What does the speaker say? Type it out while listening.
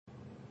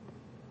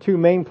two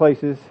main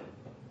places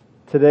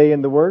today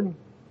in the Word.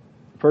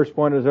 First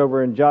one is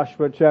over in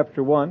Joshua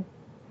chapter 1.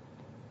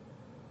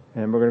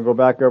 And we're going to go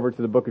back over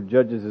to the book of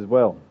Judges as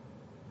well.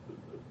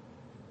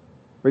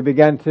 We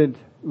began to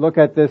look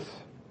at this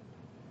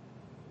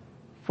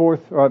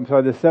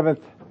the seventh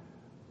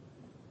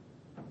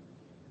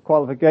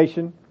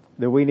qualification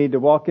that we need to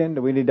walk in,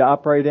 that we need to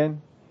operate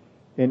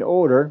in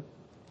order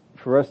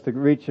for us to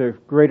reach a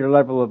greater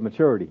level of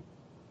maturity.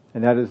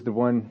 And that is the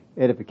one,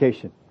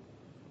 edification.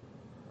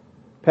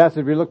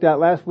 Passage we looked at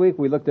last week,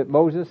 we looked at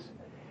Moses.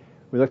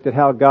 We looked at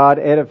how God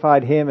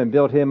edified him and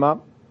built him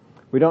up.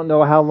 We don't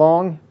know how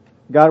long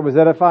God was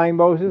edifying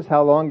Moses,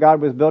 how long God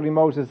was building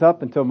Moses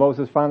up until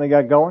Moses finally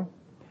got going.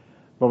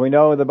 But we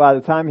know that by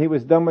the time he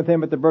was done with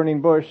him at the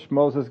burning bush,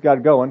 Moses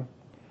got going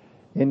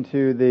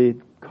into the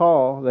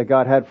call that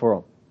God had for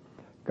him.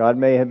 God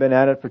may have been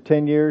at it for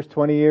 10 years,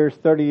 20 years,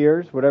 30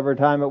 years, whatever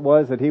time it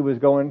was that he was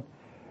going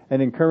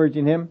and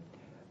encouraging him.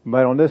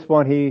 But on this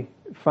one, he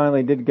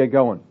finally did get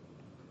going.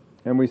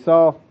 And we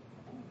saw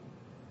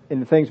in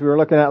the things we were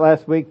looking at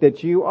last week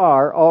that you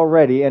are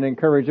already an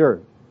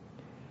encourager.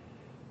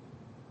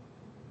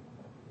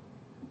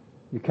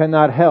 You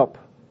cannot help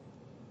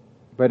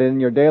but in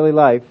your daily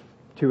life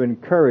to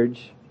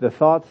encourage the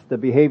thoughts, the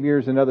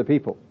behaviors in other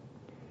people.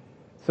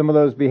 Some of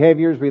those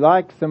behaviors we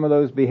like, some of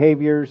those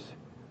behaviors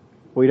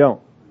we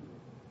don't.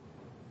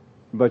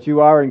 But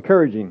you are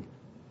encouraging.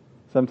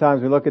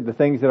 Sometimes we look at the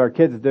things that our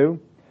kids do.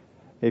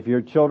 If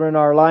your children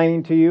are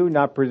lying to you,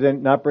 not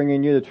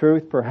bringing you the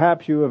truth,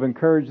 perhaps you have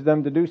encouraged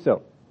them to do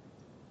so.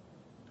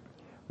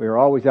 We are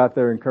always out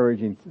there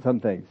encouraging some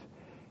things.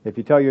 If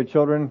you tell your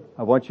children,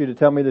 I want you to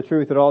tell me the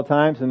truth at all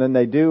times, and then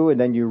they do, and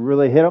then you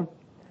really hit them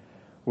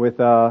with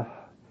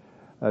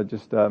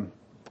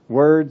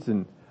words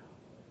and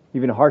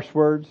even harsh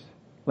words,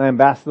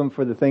 lambast them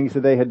for the things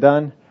that they had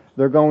done,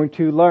 they're going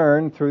to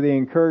learn through the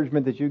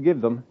encouragement that you give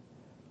them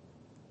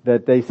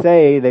that they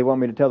say they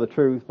want me to tell the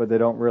truth, but they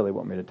don't really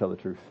want me to tell the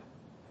truth.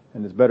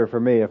 And it's better for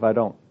me if I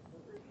don't.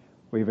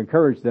 We've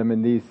encouraged them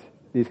in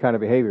these kind of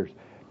behaviors.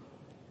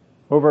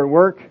 Over at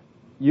work,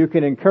 you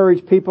can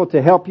encourage people to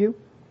help you.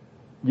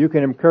 You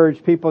can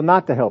encourage people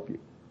not to help you.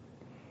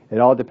 It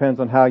all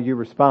depends on how you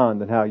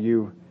respond and how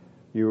you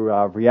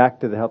react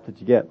to the help that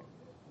you get.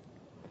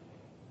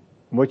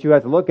 And what you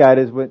have to look at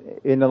is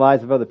in the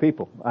lives of other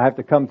people. I have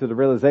to come to the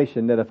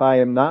realization that if I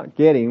am not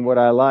getting what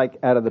I like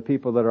out of the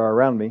people that are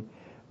around me,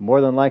 more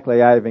than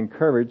likely I have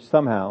encouraged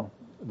somehow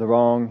the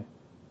wrong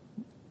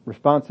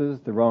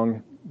responses, the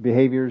wrong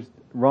behaviors,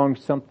 wrong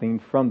something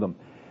from them.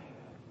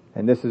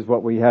 And this is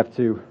what we have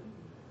to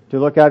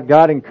look at.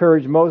 God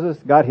encouraged Moses,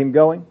 got him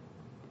going.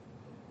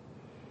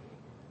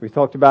 We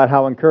talked about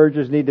how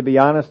encouragers need to be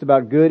honest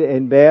about good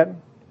and bad.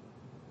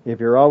 If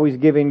you're always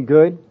giving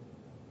good,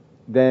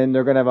 then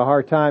they're going to have a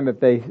hard time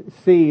if they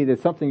see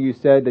that something you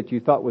said that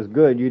you thought was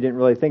good, you didn't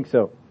really think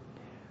so.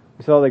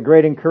 We saw that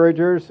great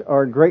encouragers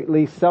are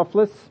greatly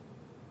selfless.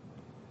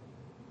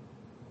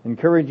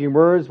 Encouraging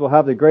words will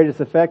have the greatest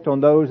effect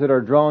on those that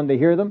are drawn to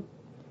hear them.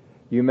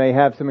 You may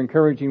have some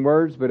encouraging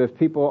words, but if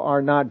people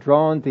are not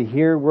drawn to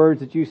hear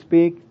words that you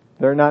speak,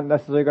 they're not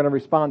necessarily going to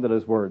respond to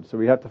those words. So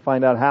we have to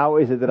find out how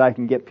is it that I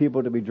can get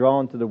people to be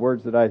drawn to the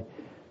words that I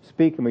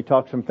speak, and we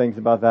talked some things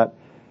about that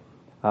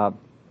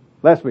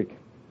last week.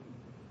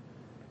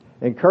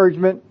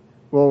 Encouragement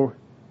will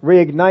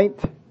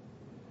reignite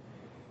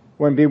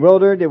when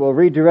bewildered, it will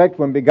redirect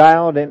when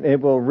beguiled, and it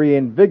will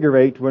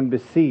reinvigorate when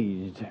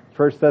besieged.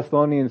 1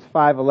 Thessalonians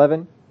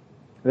 5:11.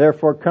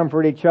 Therefore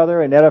comfort each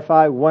other and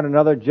edify one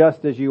another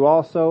just as you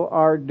also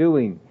are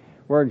doing.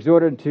 We're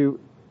exhorted to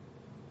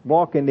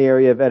walk in the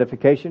area of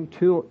edification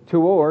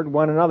toward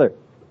one another.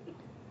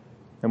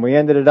 And we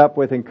ended it up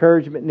with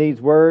encouragement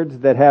needs words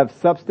that have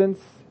substance.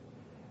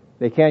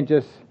 They can't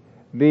just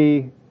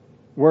be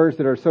words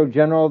that are so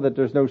general that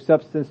there's no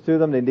substance to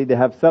them. They need to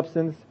have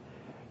substance.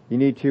 You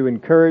need to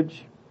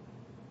encourage.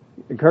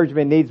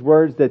 Encouragement needs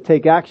words that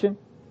take action.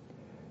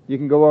 You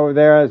can go over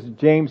there, as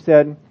James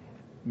said,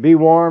 be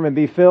warm and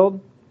be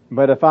filled.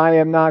 But if I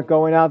am not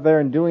going out there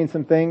and doing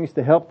some things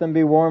to help them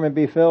be warm and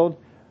be filled,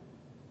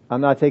 I'm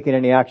not taking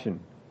any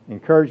action.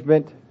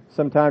 Encouragement,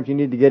 sometimes you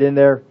need to get in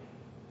there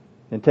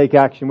and take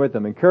action with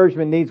them.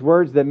 Encouragement needs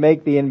words that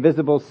make the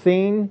invisible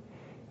seen.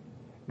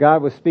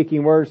 God was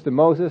speaking words to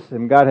Moses,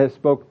 and God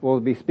will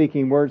be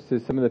speaking words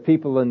to some of the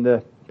people in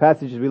the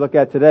passages we look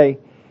at today,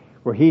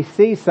 where he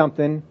sees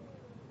something,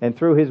 and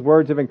through his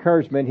words of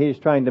encouragement, he is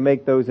trying to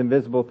make those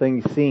invisible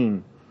things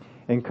seen.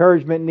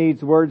 Encouragement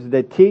needs words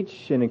that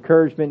teach, and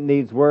encouragement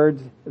needs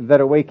words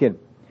that awaken.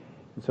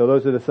 And so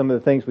those are some of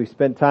the things we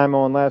spent time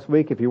on last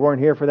week. If you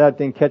weren't here for that,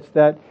 didn't catch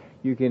that,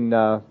 you can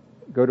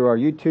go to our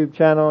YouTube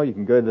channel, you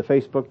can go to the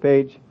Facebook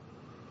page,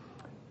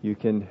 you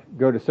can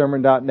go to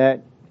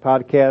sermon.net,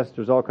 podcast,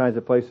 there's all kinds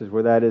of places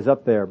where that is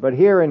up there. But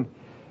we're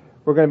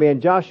going to be in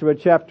Joshua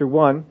chapter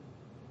 1,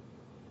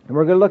 and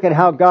we're going to look at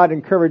how God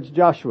encouraged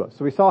Joshua.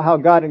 So we saw how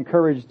God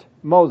encouraged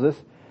Moses.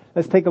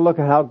 Let's take a look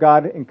at how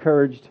God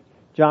encouraged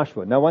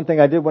Joshua. Now, one thing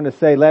I did want to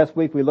say, last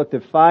week we looked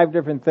at 5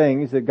 different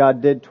things that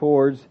God did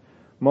towards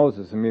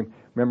Moses. I mean,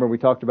 remember we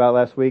talked about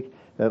last week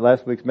that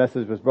last week's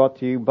message was brought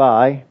to you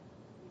by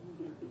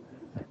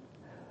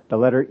the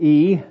letter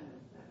E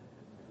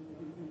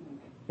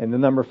and the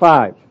number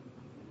 5.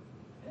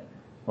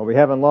 Well, we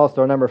haven't lost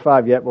our number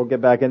 5 yet. We'll get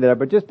back into that.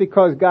 But just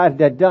because God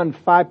had done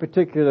 5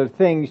 particular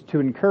things to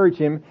encourage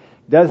him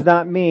does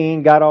not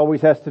mean God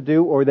always has to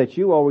do, or that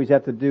you always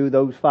have to do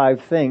those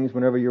 5 things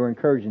whenever you're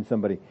encouraging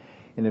somebody.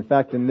 And in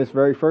fact, in this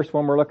very first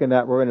one we're looking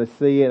at, we're going to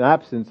see an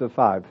absence of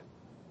 5.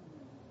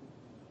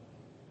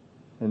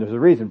 And there's a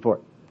reason for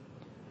it.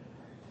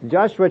 In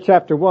Joshua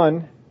chapter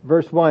 1,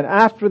 verse 1,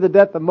 after the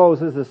death of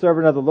Moses, the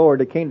servant of the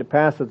Lord, it came to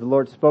pass that the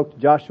Lord spoke to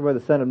Joshua,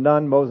 the son of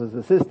Nun, Moses'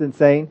 assistant,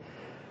 saying,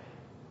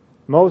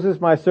 Moses,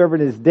 my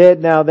servant, is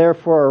dead. Now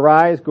therefore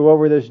arise, go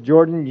over this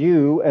Jordan,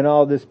 you and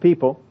all this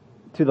people,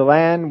 to the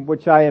land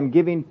which I am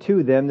giving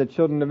to them, the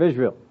children of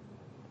Israel.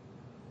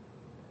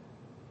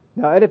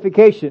 Now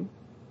edification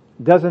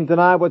doesn't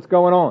deny what's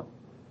going on.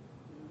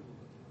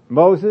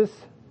 Moses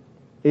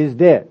is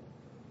dead.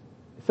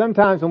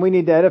 Sometimes when we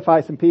need to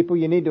edify some people,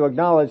 you need to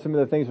acknowledge some of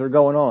the things that are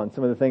going on.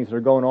 Some of the things that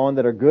are going on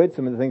that are good,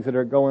 some of the things that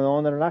are going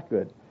on that are not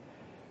good.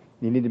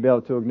 You need to be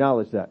able to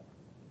acknowledge that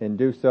and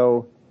do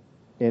so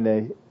in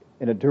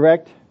a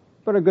direct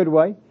but a good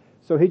way.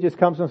 So he just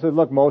comes and says,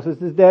 look,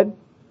 Moses is dead.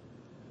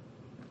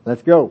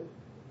 Let's go.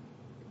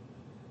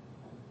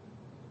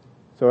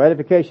 So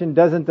edification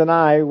doesn't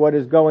deny what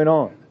is going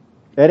on.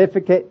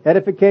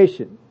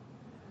 Edification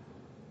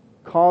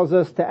calls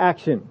us to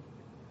action.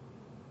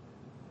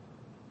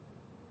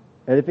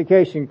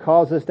 Edification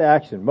calls us to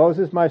action.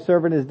 Moses, my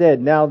servant, is dead.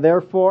 Now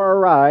therefore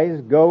arise,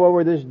 go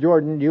over this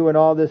Jordan, you and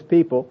all this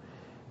people,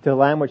 to the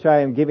land which I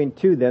am giving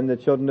to them, the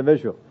children of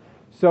Israel.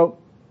 So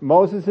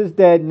Moses is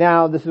dead.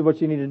 Now this is what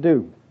you need to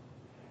do.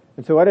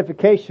 And so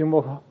edification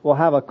will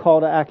have a call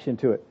to action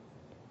to it.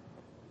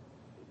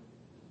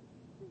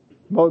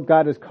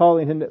 God is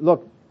calling him to,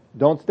 look,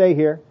 don't stay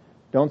here.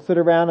 Don't sit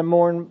around and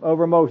mourn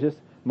over Moses.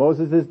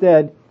 Moses is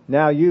dead.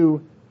 Now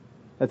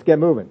let's get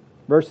moving.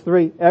 Verse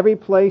 3, every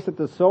place that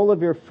the sole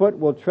of your foot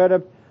will tread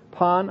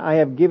upon, I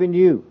have given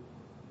you.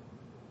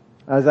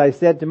 As I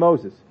said to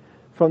Moses,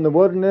 from the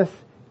wilderness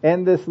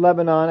and this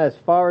Lebanon as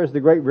far as the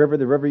great river,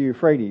 the river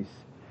Euphrates,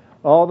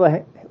 all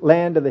the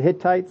land of the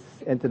Hittites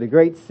and to the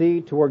great sea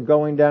toward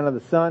going down of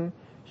the sun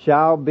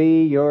shall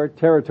be your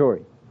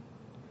territory.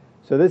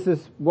 So this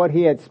is what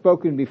he had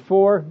spoken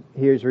before.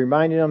 He is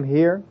reminding them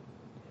here.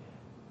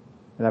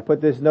 And I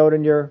put this note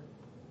in your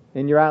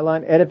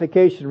outline.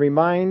 Edification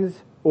reminds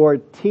or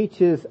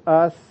teaches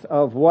us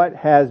of what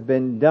has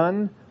been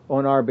done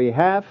on our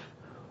behalf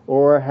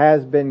or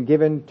has been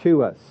given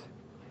to us.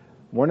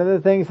 One of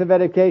the things of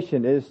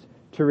edification is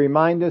to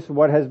remind us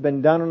what has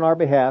been done on our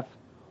behalf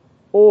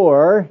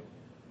or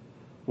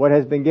what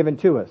has been given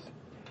to us.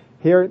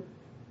 Here,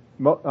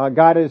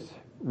 God is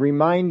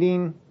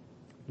reminding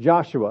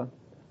Joshua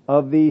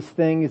of these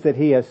things that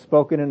he has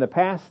spoken in the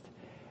past,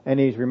 and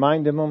he's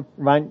reminding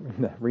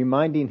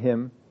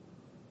him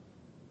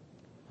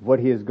what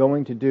he is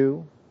going to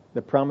do,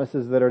 the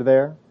promises that are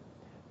there.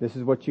 This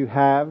is what you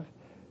have.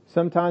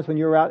 Sometimes when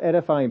you're out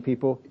edifying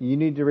people, you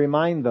need to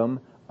remind them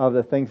of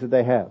the things that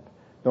they have.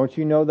 Don't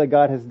you know that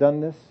God has done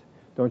this?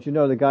 Don't you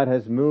know that God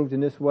has moved in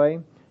this way?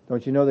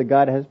 Don't you know that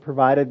God has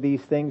provided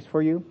these things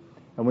for you?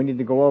 And we need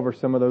to go over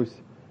some of those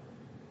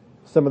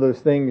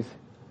things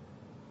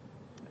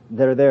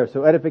that are there.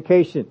 So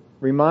edification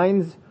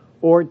reminds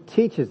or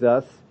teaches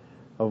us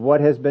of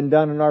what has been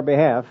done on our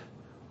behalf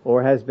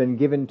or has been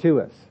given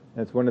to us.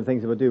 That's one of the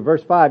things that we'll do.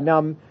 Verse 5,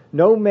 now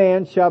no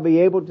man shall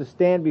be able to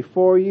stand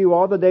before you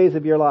all the days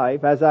of your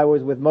life. As I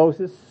was with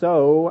Moses,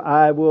 so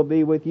I will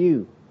be with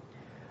you.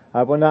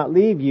 I will not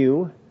leave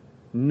you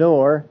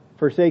nor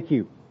forsake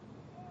you.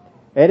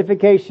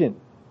 Edification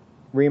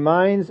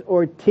reminds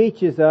or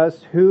teaches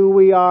us who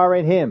we are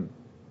in Him.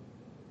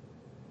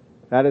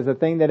 That is a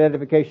thing that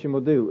edification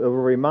will do. It will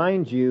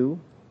remind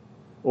you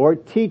or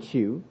teach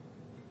you.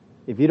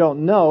 If you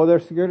don't know,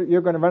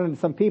 you're going to run into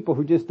some people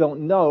who just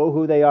don't know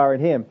who they are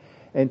in Him.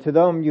 And to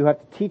them, you have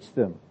to teach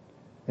them.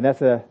 And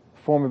that's a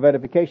form of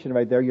edification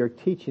right there. You're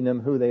teaching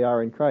them who they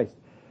are in Christ.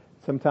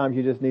 Sometimes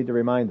you just need to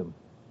remind them.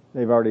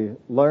 They've already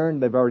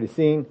learned, they've already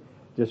seen.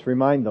 Just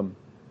remind them.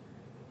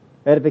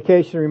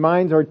 Edification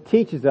reminds or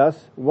teaches us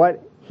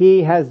what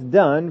He has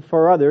done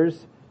for other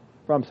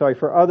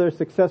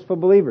successful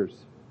believers.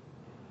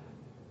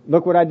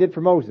 Look what I did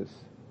for Moses.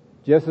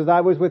 Just as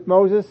I was with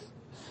Moses,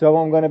 so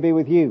I'm going to be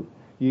with you.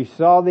 You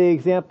saw the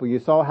example. You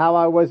saw how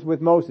I was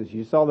with Moses.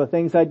 You saw the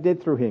things I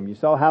did through him. You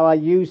saw how I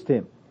used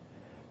him.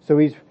 So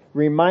he's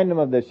reminding them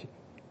of this.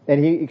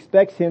 And he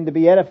expects him to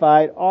be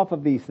edified off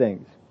of these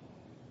things.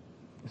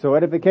 So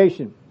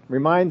edification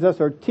reminds us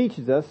or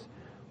teaches us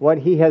what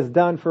he has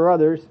done for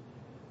others,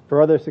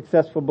 for other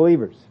successful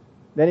believers.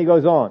 Then he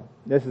goes on.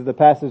 This is the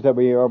passage that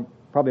we are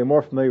probably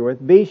more familiar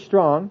with. Be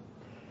strong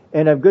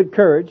and of good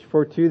courage,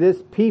 for to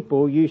this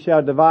people you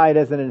shall divide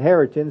as an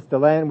inheritance the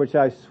land which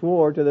I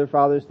swore to their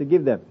fathers to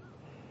give them.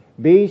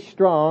 Be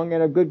strong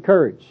and of good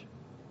courage,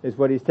 is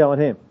what he's telling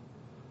him.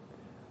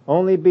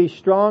 Only be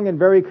strong and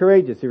very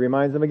courageous, he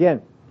reminds them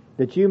again.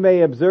 that you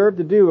may observe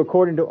to do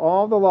according to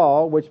all the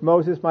law which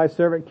Moses my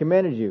servant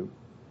commanded you.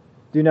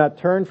 Do not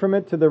turn from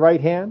it to the right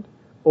hand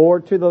or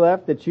to the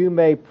left, that you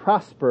may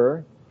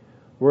prosper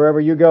wherever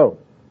you go.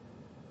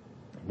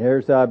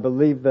 There's, I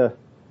believe,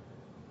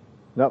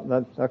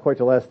 not quite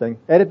the last thing.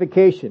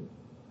 Edification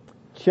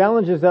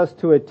challenges us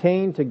to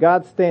attain to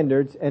God's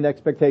standards and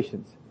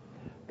expectations.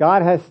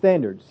 God has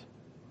standards.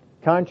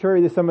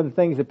 Contrary to some of the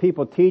things that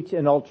people teach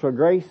in ultra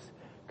grace,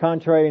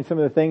 contrary to some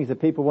of the things that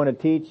people want to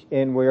teach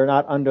in we are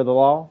not under the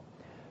law,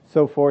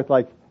 so forth,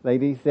 like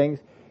these things,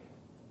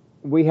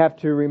 we have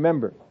to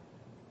remember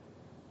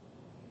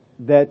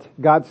that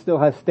God still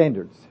has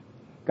standards.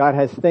 God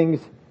has things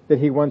that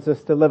He wants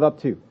us to live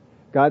up to.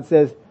 God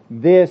says,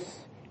 this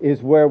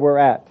is where we're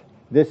at.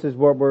 This is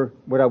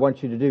what I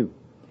want you to do.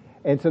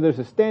 And so there's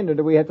a standard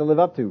that we have to live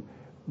up to.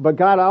 But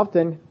God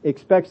often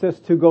expects us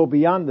to go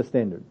beyond the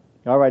standard.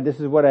 All right, this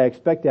is what I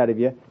expect out of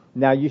you.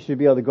 Now you should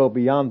be able to go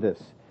beyond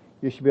this.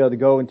 You should be able to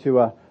go into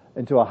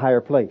a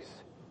higher place.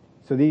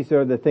 So these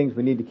are the things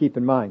we need to keep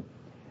in mind.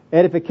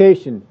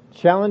 Edification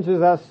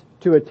challenges us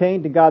to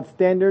attain to God's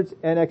standards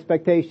and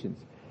expectations.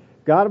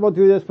 God will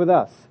do this with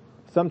us.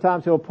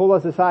 Sometimes He'll pull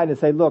us aside and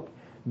say, look,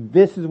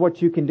 this is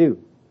what you can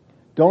do.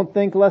 Don't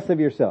think less of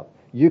yourself.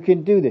 You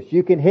can do this.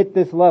 You can hit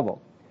this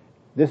level.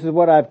 This is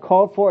what I've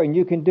called for, and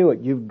you can do it.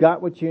 You've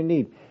got what you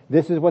need.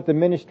 This is what the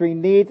ministry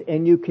needs,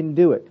 and you can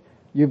do it.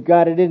 You've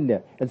got it in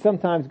there. And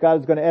sometimes God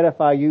is going to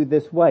edify you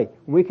this way.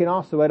 We can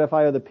also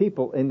edify other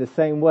people in the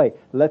same way.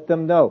 Let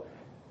them know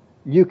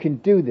you can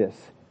do this.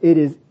 It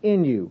is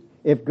in you.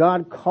 If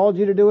God called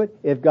you to do it,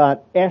 if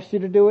God asked you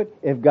to do it,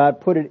 if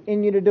God put it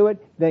in you to do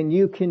it, then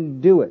you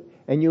can do it.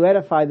 And you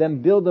edify them,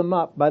 build them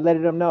up by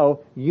letting them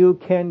know you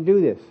can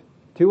do this.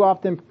 Too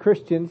often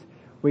Christians,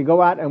 we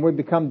go out and we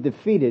become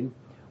defeated.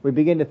 We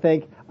begin to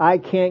think, I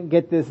can't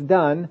get this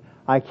done.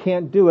 I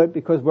can't do it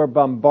because we're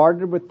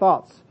bombarded with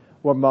thoughts.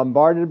 We're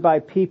bombarded by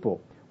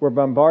people. We're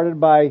bombarded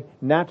by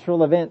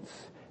natural events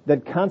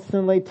that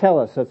constantly tell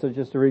us. That's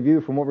just a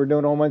review from what we're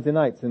doing on Wednesday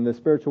nights in the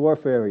spiritual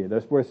warfare area.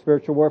 That's where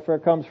spiritual warfare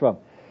comes from.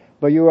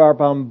 But you are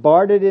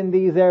bombarded in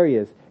these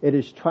areas. It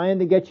is trying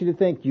to get you to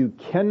think you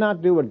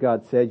cannot do what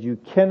God said. You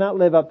cannot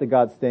live up to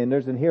God's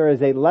standards. And here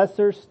is a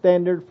lesser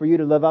standard for you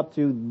to live up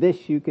to.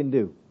 This you can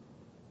do.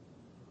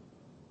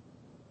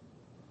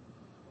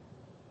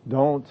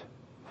 Don't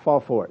fall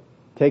for it.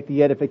 Take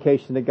the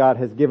edification that God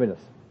has given us.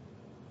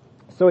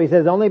 So He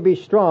says, only be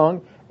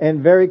strong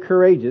and very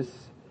courageous,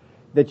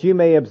 that you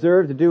may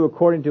observe to do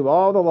according to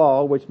all the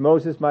law which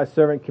Moses my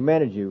servant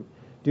commanded you.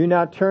 Do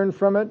not turn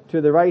from it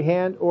to the right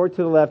hand or to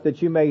the left,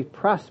 that you may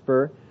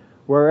prosper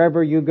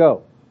wherever you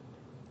go.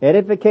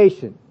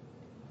 Edification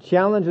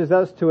challenges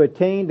us to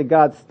attain to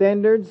God's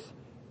standards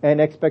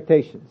and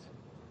expectations.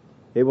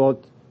 It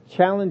will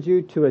challenge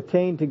you to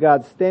attain to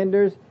God's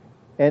standards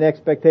and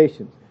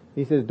expectations.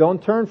 He says,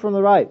 don't turn from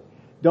the right.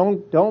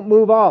 Don't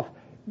move off.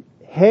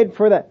 Head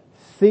for that.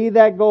 See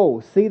that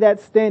goal. See that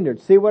standard.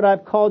 See what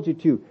I've called you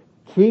to.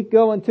 Keep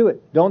going to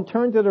it. Don't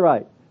turn to the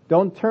right.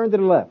 Don't turn to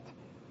the left.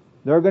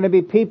 There are going to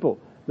be people.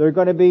 There are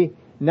going to be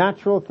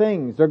natural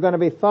things. There are going to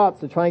be thoughts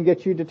that try and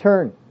get you to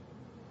turn.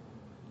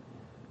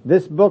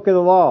 This book of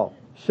the law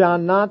shall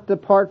not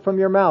depart from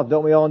your mouth.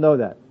 Don't we all know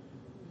that?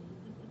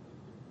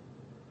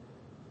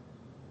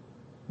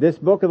 This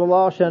book of the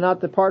law shall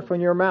not depart from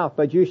your mouth,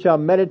 but you shall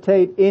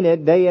meditate in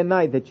it day and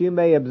night, that you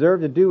may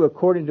observe to do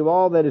according to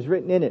all that is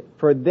written in it.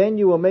 For then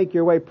you will make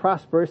your way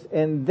prosperous,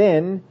 and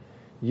then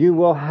you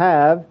will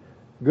have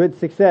good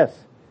success.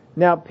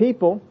 Now,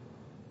 people,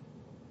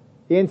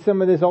 in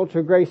some of this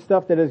ultra grace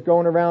stuff that is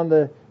going around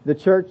the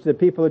church that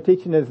people are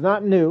teaching is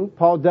not new.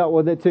 Paul dealt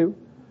with it too.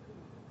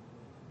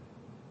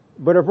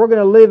 But if we're going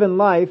to live in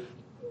life,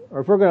 or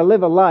if we're going to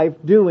live a life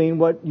doing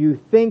what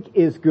you think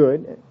is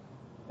good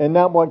and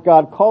not what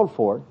God called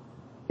for,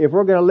 if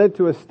we're going to live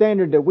to a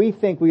standard that we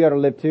think we ought to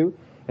live to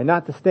and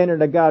not the standard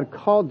that God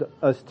called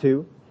us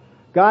to,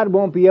 God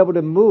won't be able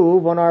to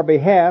move on our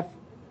behalf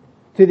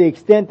to the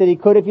extent that He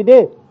could if He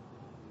did.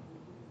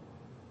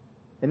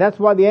 And that's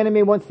why the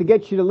enemy wants to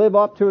get you to live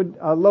up to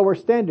a lower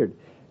standard.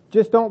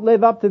 Just don't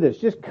live up to this.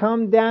 Just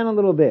come down a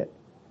little bit.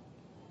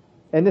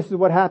 And this is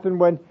what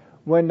happened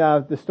when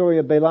the story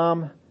of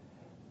Balaam,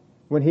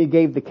 when he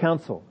gave the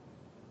counsel.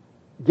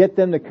 Get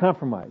them to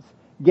compromise.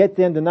 Get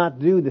them to not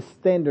do the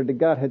standard that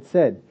God had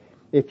said.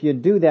 If you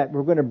do that,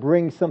 we're going to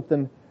bring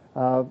something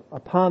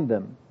upon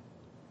them.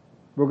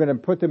 We're going to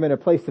put them in a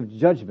place of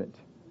judgment.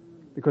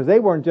 Because they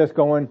weren't just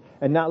going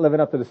and not living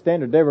up to the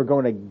standard. They were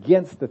going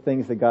against the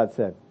things that God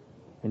said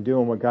and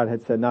doing what God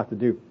had said not to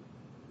do.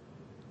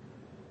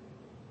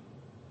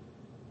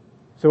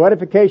 So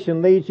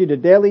edification leads you to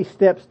daily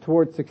steps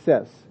toward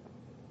success.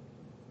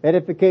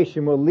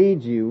 Edification will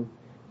lead you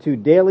to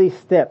daily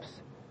steps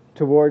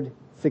toward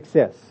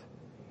success.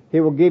 He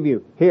will give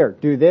you, here,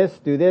 do this,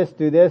 do this,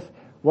 do this.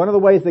 One of the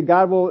ways that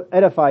God will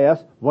edify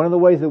us, one of the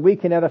ways that we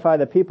can edify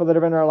the people that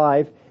are in our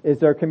life, is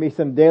there can be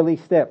some daily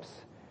steps.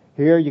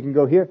 Here, you can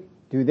go here,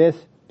 do this,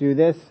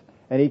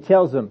 and He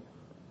tells them,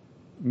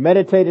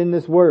 meditate in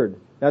this Word.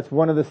 That's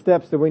one of the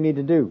steps that we need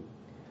to do.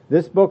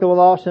 This book of the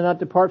law shall not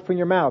depart from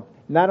your mouth.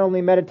 Not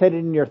only meditate it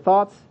in your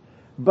thoughts,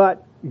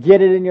 but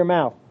get it in your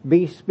mouth.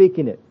 Be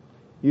speaking it.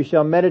 You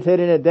shall meditate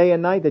in it day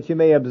and night, that you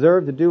may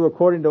observe to do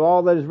according to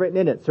all that is written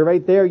in it. So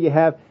right there you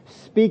have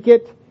speak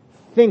it,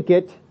 think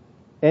it,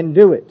 and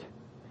do it.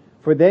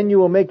 For then you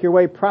will make your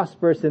way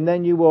prosperous, and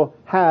then you will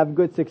have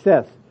good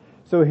success.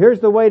 So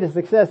here's the way to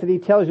success that he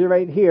tells you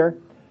right here.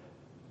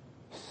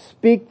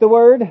 Speak the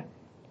word,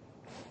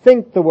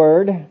 think the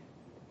word,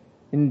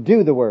 and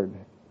do the word.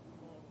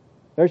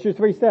 There's your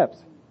 3 steps.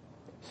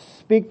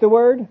 Speak the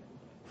word,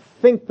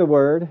 think the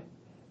word,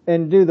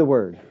 and do the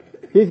word.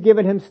 He's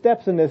given him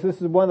steps in this. This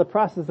is one of the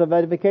processes of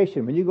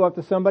edification. When you go up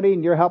to somebody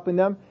and you're helping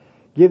them,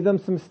 give them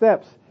some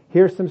steps.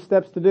 Here's some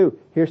steps to do.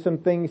 Here's some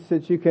things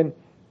that you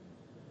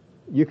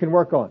can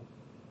work on.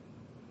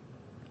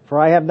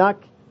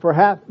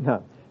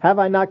 Have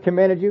I not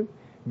commanded you?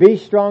 Be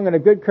strong and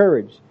of good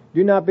courage.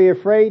 Do not be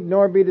afraid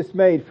nor be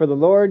dismayed, for the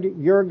Lord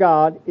your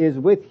God is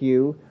with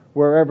you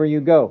wherever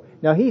you go.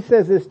 Now he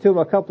says this to him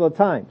a couple of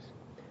times.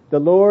 The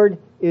Lord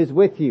is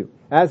with you.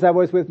 As I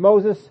was with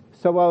Moses,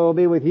 so I will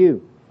be with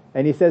you.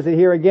 And he says it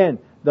here again.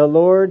 The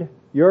Lord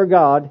your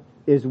God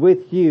is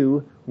with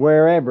you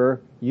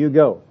wherever you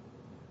go.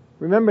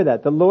 Remember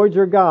that. The Lord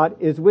your God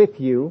is with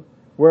you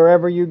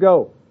wherever you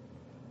go.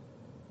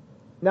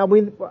 Now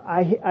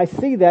I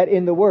see that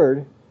in the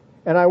Word,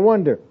 and I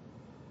wonder,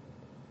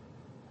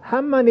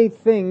 how many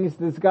things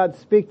does God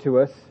speak to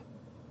us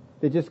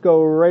that just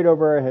go right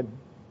over our head?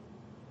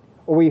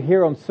 Or we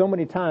hear them so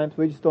many times,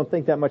 we just don't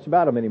think that much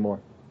about them anymore.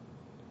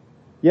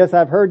 Yes,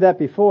 I've heard that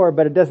before,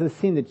 but it doesn't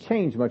seem to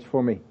change much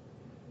for me.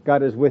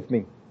 God is with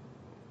me.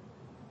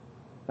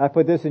 I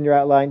put this in your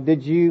outline.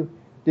 Did you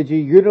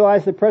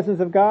utilize the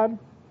presence of God,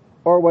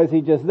 or was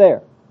He just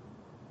there?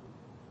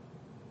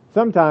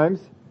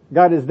 Sometimes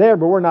God is there,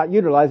 but we're not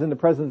utilizing the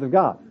presence of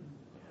God.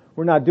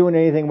 We're not doing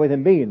anything with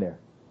Him being there.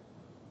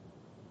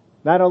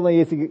 Not only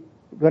is He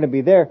going to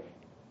be there,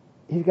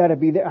 He's got to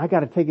be there. I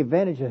got to take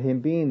advantage of Him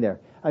being there.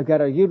 I've got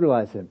to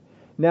utilize Him.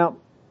 Now,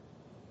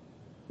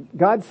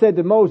 God said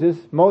to Moses,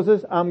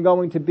 Moses, I'm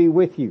going to be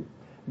with you.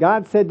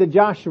 God said to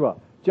Joshua,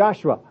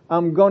 Joshua,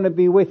 I'm going to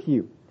be with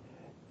you.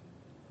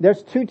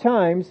 There's 2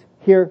 times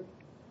here,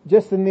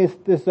 just in this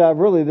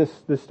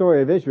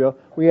story of Israel.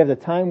 We have the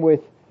time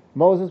with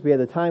Moses, we have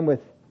the time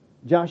with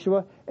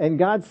Joshua, and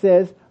God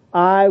says,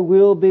 I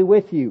will be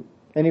with you.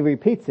 And He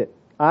repeats it.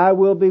 I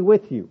will be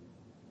with you.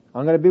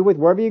 I'm going to be with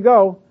you. Wherever you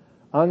go,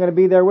 I'm going to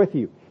be there with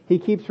you. He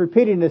keeps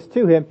repeating this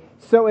to him,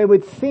 so it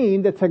would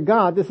seem that to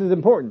God this is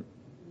important.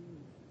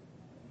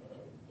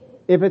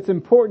 If it's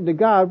important to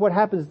God, what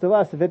happens to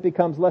us if it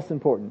becomes less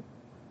important?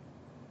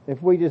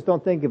 If we just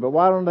don't think of it,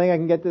 well, I don't think I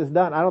can get this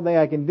done. I don't think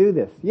I can do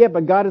this. Yeah,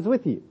 but God is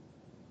with you.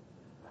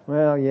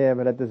 Well, yeah,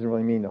 but that doesn't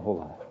really mean a whole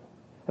lot.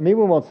 I mean,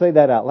 we won't say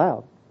that out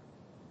loud.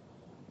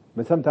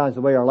 But sometimes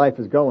the way our life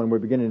is going, we're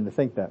beginning to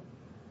think that.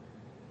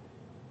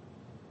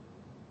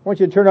 I want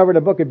you to turn over to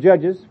the book of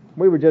Judges.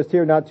 We were just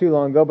here not too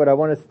long ago, but I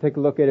want us to take a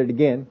look at it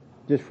again,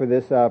 just for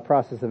this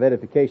process of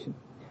edification.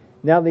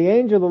 Now the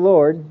angel of the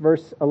Lord,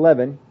 verse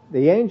 11,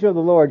 the angel of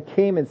the Lord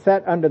came and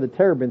sat under the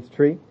terebinth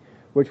tree,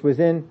 which was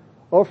in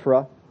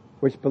Ophrah,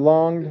 which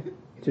belonged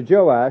to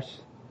Joash,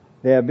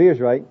 the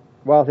Abiezrite,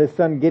 while his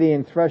son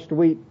Gideon threshed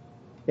wheat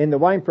in the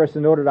winepress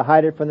in order to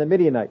hide it from the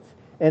Midianites.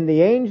 And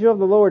the angel of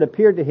the Lord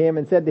appeared to him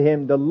and said to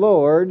him, the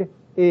Lord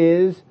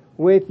is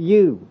with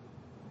you,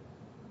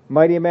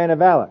 mighty man of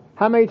valor.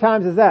 How many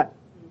times is that?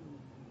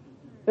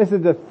 This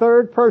is the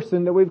 3rd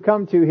person that we've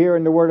come to here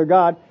in the Word of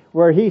God,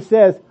 where He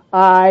says,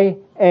 I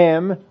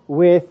am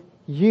with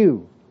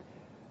you.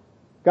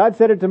 God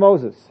said it to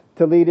Moses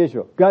to lead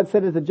Israel. God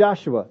said it to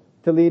Joshua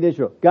to lead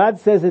Israel.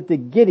 God says it to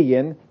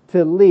Gideon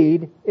to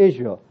lead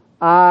Israel.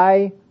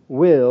 I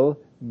will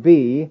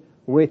be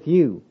with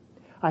you.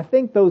 I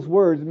think those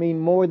words mean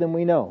more than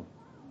we know.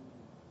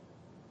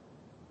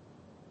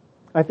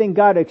 I think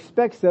God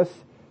expects us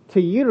to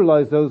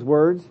utilize those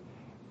words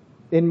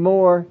in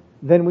more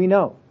than we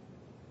know.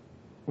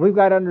 We've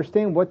got to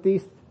understand what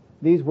these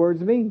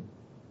words mean.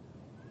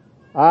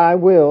 I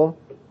will,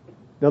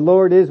 the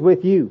Lord is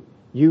with you,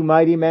 you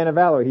mighty man of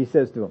valor, He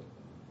says to him.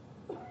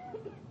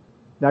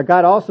 Now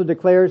God also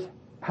declares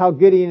how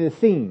Gideon is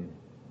seen.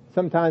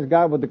 Sometimes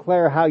God will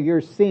declare how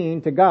you're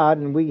seen to God,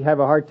 and we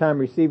have a hard time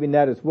receiving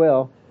that as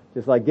well,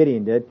 just like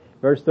Gideon did.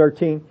 Verse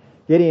 13,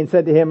 Gideon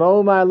said to him,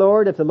 O my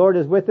Lord, if the Lord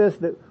is with us,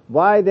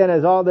 why then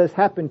has all this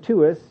happened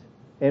to us?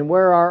 And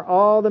where are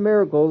all the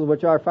miracles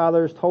which our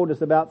fathers told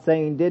us about,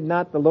 saying, did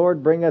not the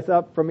Lord bring us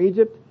up from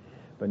Egypt?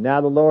 But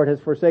now the Lord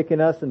has forsaken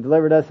us and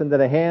delivered us into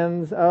the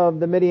hands of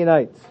the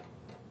Midianites.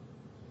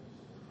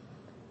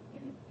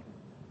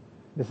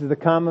 This is the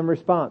common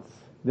response.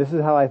 This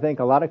is how I think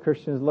a lot of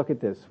Christians look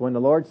at this. When the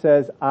Lord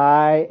says,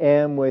 I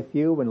am with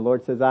you, when the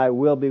Lord says, I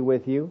will be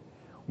with you,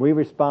 we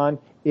respond,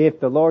 if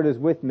the Lord is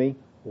with me,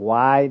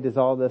 why does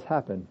all this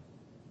happen?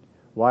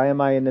 Why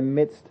am I in the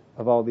midst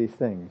of all these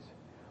things?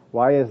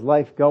 Why is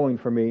life going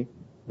for me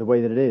the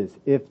way that it is,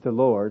 if the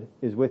Lord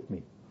is with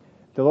me?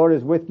 If the Lord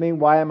is with me,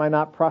 why am I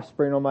not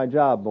prospering on my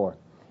job more?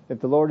 If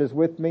the Lord is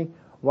with me,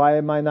 why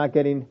am I not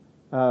getting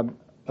a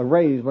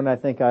raise when I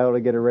think I ought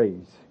to get a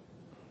raise?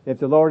 If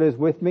the Lord is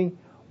with me,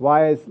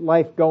 why is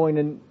life going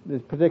in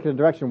this particular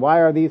direction?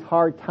 Why are these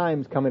hard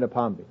times coming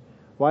upon me?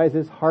 Why is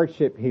this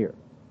hardship here?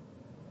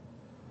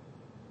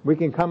 We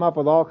can come up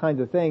with all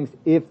kinds of things.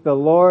 If the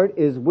Lord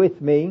is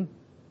with me,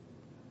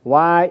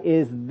 why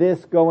is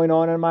this going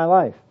on in my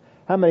life?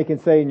 How many can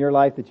say in your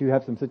life that you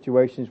have some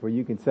situations where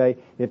you can say,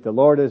 if the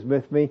Lord is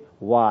with me,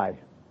 why?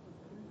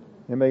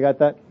 Anybody got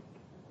that?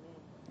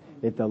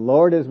 If the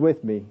Lord is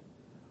with me,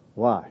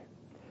 why?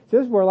 So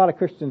this is where a lot of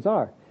Christians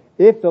are.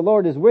 If the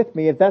Lord is with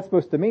me, if that's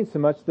supposed to mean so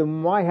much,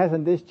 then why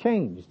hasn't this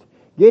changed?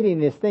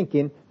 Gideon is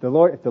thinking,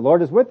 if the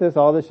Lord is with us,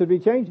 all this should be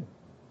changing.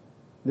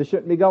 This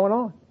shouldn't be going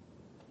on.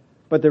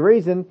 But the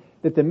reason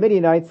that the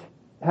Midianites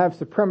have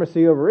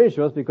supremacy over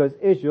Israel is because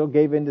Israel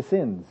gave in to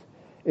sins.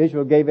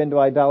 Israel gave in to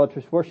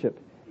idolatrous worship.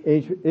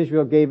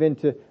 Israel gave in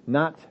to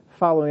not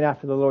following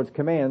after the Lord's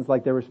commands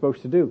like they were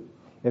supposed to do.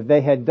 If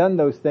they had done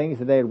those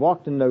things, if they had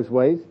walked in those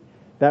ways,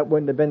 that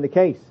wouldn't have been the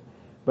case.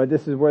 But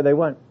this is where they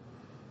went.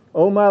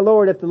 Oh my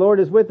Lord, if the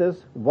Lord is with us,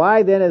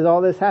 why then has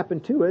all this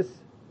happened to us?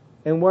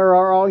 And where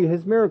are all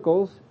his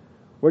miracles,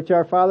 which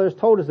our fathers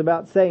told us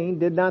about, saying,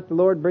 did not the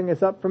Lord bring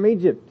us up from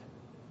Egypt?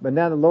 But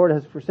now the Lord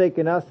has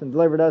forsaken us and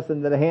delivered us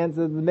into the hands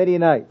of the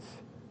Midianites.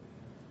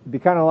 It'd be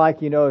kind of like,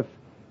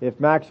 if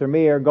Max or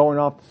me are going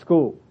off to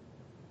school.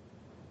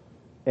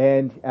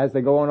 And as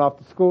they're going off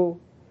to school,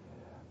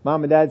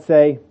 Mom and Dad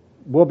say,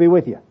 we'll be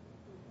with you.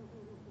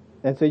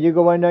 And so you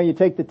go in there, you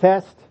take the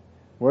test.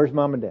 Where's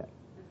Mom and Dad?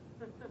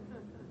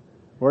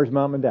 Where's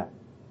Mom and Dad?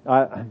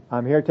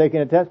 I'm here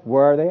taking a test.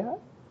 Where are they at?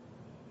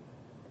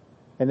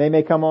 And they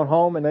may come on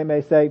home and they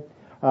may say,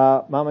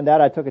 Mom and Dad,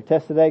 I took a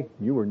test today.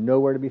 You were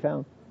nowhere to be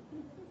found.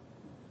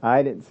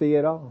 I didn't see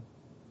it all.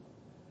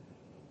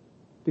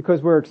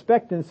 Because we're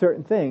expecting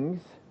certain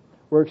things.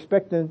 We're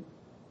expecting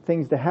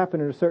things to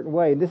happen in a certain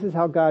way. And this is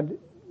how God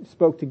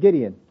spoke to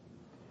Gideon.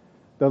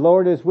 The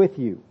Lord is with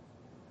you.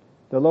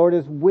 The Lord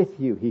is with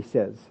you, he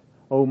says,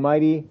 O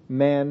mighty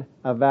man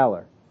of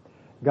valor.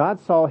 God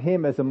saw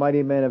him as a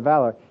mighty man of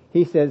valor.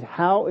 He says,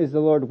 how is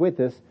the Lord with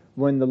us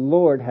when the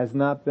Lord has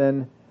not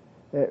been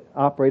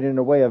operating in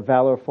a way of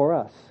valor for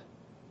us?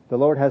 The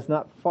Lord has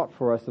not fought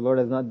for us. The Lord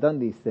has not done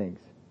these things.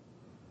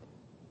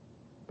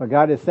 But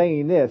God is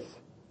saying this.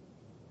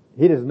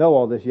 He doesn't know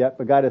all this yet,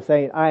 but God is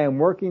saying, I am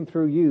working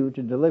through you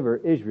to deliver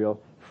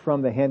Israel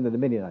from the hand of the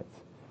Midianites.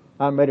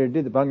 I'm ready to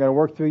do that, but I'm going to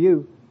work through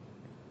you.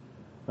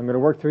 I'm going to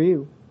work through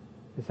you.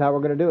 This is how we're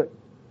going to do it.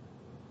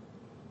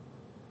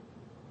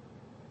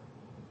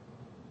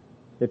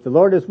 If the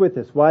Lord is with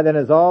us, why then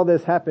has all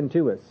this happened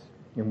to us?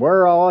 And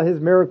where are all his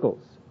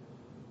miracles,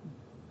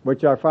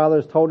 which our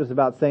fathers told us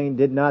about, saying,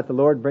 did not the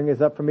Lord bring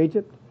us up from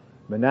Egypt?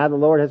 But now the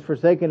Lord has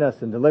forsaken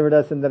us and delivered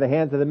us into the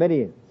hands of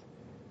the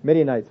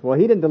Midianites. Well,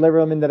 he didn't deliver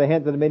them into the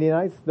hands of the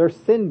Midianites. Their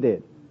sin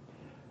did.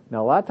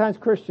 Now, a lot of times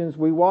Christians,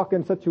 we walk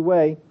in such a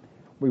way,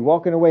 we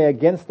walk in a way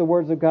against the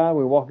words of God.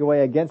 We walk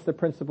away against the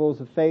principles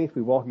of faith.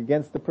 We walk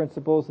against the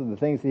principles of the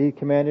things that he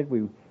commanded.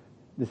 We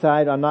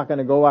decide, I'm not going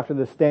to go after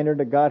the standard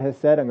that God has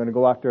set. I'm going to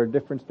go after a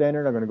different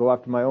standard. I'm going to go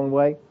after my own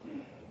way.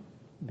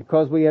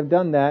 Because we have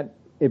done that,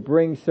 it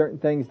brings certain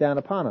things down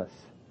upon us.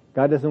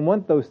 God doesn't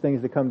want those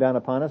things to come down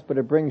upon us, but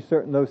it brings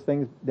those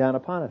things down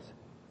upon us.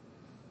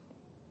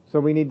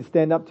 So we need to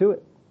stand up to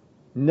it.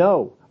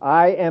 No,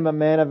 I am a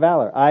man of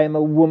valor. I am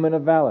a woman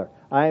of valor.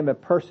 I am a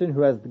person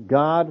who has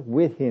God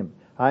with him.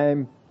 I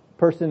am a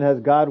person who has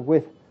God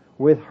with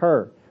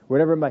her.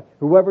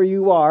 Whoever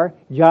you are,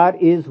 God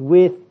is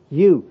with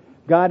you.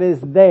 God is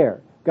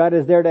there. God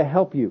is there to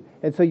help you.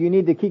 And so you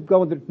need to keep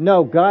going.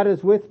 No, God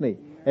is with me.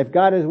 If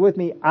God is with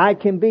me, I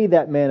can be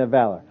that man of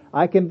valor.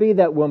 I can be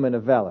that woman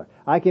of valor.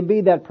 I can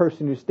be that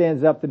person who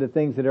stands up to the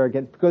things that are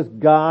against, because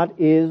God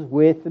is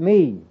with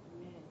me.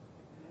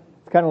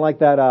 It's kind of like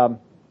that, do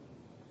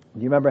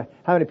you remember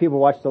how many people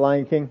watched The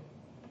Lion King?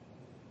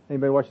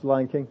 Anybody watch The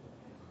Lion King?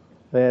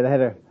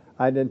 I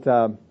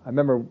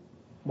remember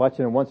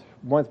watching it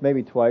once,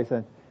 maybe twice.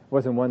 It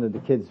wasn't one that the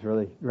kids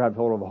really grabbed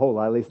hold of a whole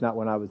lot, at least not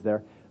when I was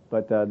there,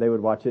 but they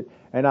would watch it.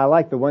 And I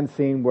like the one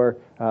scene where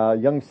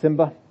young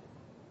Simba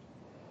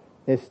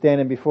is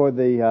standing before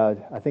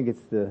I think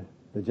it's the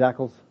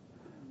jackals,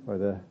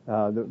 or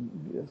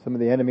some of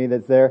the enemy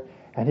that's there,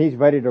 and he's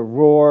ready to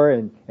roar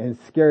and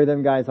scare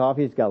them guys off.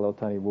 He's got a little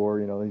tiny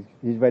roar,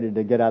 he's ready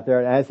to get out there.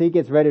 And as he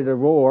gets ready to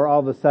roar, all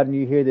of a sudden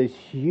you hear this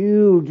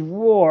huge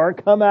roar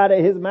come out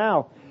of his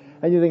mouth.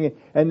 And you're thinking,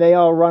 and they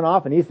all run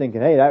off, and he's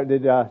thinking, hey, that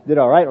did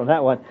all right on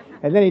that one.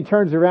 And then he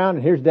turns around,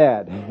 and here's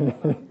Dad.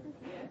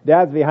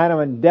 Dad's behind him,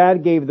 and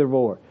Dad gave the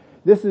roar.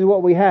 This is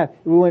what we have.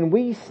 When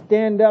we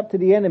stand up to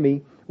the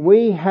enemy,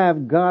 we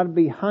have God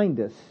behind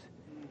us.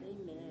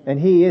 And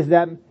he is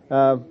that,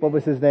 what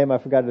was his name? I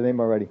forgot the name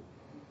already.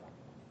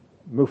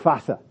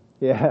 Mufasa.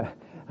 Yeah.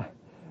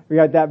 We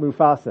got that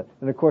Mufasa.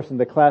 And of course in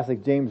the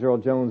classic James Earl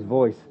Jones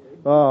voice.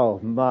 Oh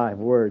my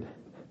word.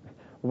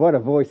 What a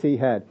voice he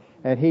had.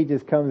 And he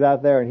just comes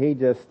out there and he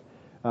just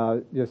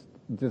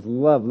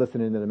loved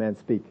listening to the man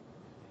speak.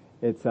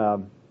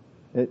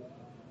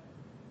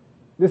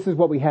 This is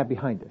what we have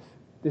behind us.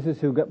 This is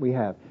who we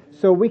have.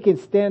 So we can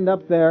stand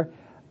up there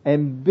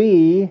and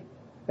be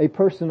a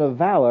person of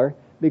valor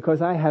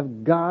because I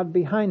have God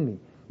behind me.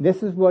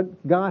 This is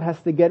what God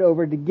has to get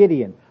over to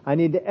Gideon. I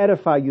need to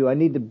edify you. I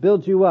need to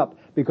build you up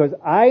because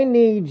I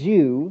need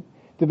you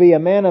to be a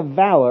man of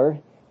valor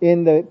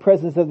in the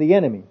presence of the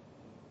enemy.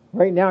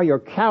 Right now you're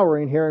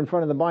cowering here in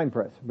front of the wine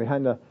press,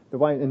 behind the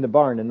wine, in the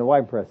barn, in the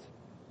wine press.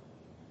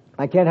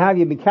 I can't have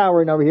you be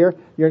cowering over here.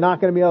 You're not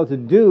going to be able to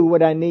do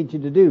what I need you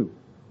to do.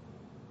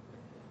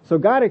 So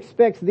God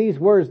expects these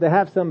words to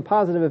have some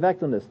positive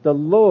effect on this. The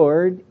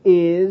Lord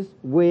is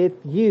with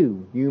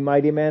you, you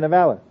mighty man of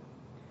valor.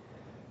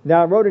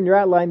 Now I wrote in your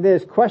outline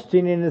this,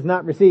 questioning is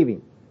not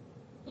receiving.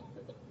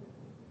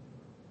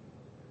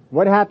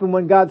 What happened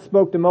when God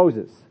spoke to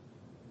Moses?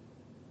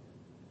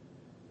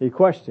 He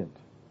questioned.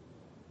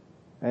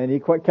 And he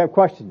kept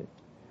questioning.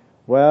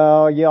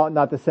 Well, you ought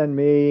not to send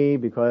me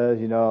because,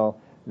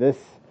 this,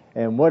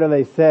 and what do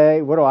they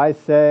say? What do I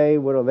say?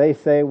 What do they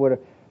say?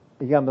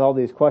 He comes with all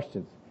these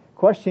questions.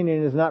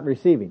 Questioning is not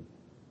receiving.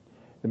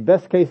 The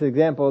best case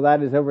example of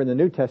that is over in the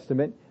New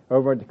Testament,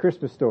 over in the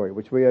Christmas story,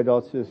 which we had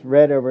also just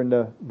read over in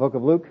the book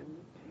of Luke.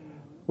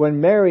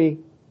 When Mary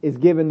is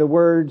given the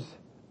words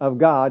of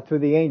God through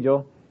the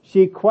angel,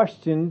 she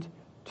questioned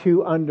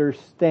to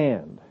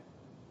understand.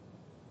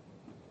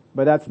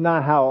 But that's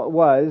not how it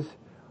was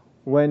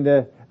when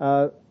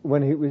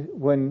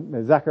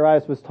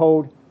Zacharias was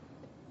told,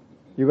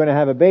 you're going to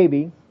have a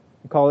baby,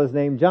 and call his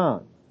name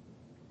John.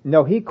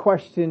 No, he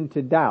questioned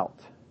to doubt.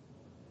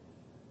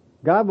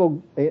 God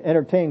will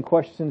entertain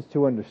questions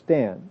to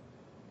understand.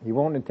 He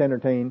won't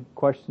entertain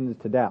questions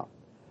to doubt.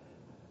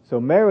 So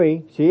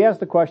Mary, she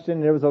asked the question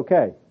and it was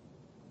okay.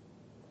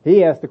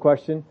 He asked the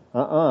question,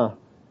 now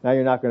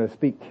you're not going to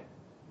speak.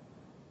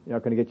 You're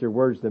not going to get your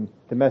words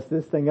to mess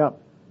this thing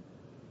up.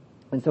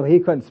 And so he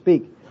couldn't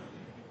speak.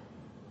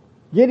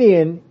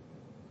 Gideon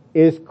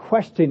is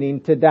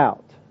questioning to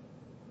doubt.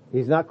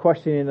 He's not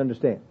questioning to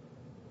understand.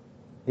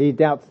 He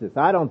doubts this.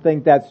 I don't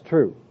think that's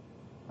true.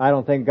 I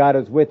don't think God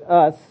is with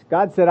us.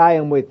 God said, I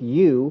am with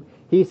you.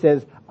 He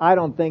says, I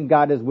don't think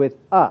God is with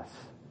us.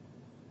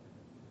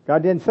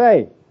 God didn't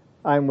say,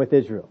 I am with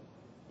Israel.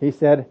 He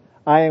said,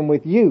 I am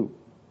with you,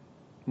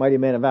 mighty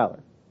man of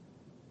valor.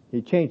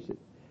 He changed it.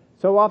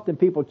 So often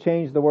people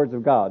change the words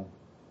of God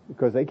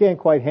because they can't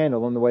quite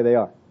handle them the way they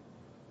are.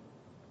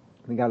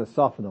 We got to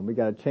soften them. We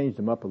got to change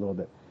them up a little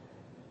bit.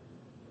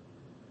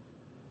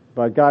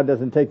 But God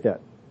doesn't take that.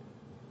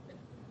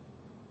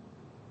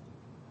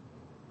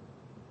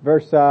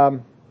 Verse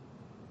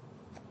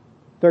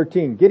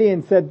 13.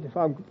 Gideon said,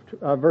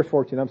 verse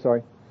 14, I'm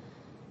sorry.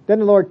 Then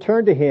the Lord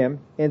turned to him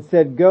and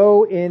said,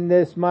 go in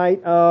this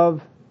might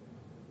of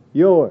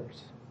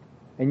yours,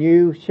 and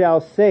you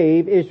shall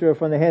save Israel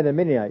from the hand of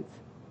the Midianites.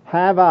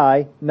 Have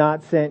I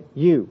not sent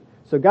you?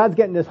 So God's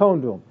getting this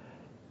home to him.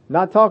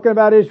 Not talking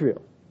about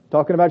Israel.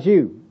 Talking about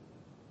you.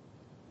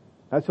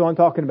 That's what I'm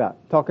talking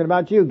about. Talking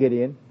about you,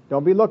 Gideon.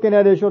 Don't be looking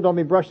at Israel. Don't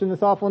be brushing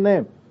this off on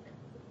them.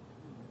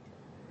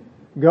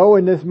 Go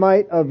in this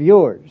might of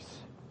yours,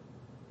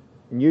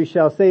 and you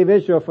shall save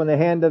Israel from the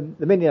hand of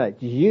the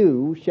Midianites.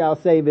 You shall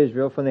save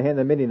Israel from the hand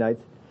of the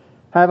Midianites.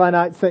 Have I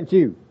not sent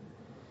you?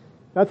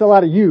 That's a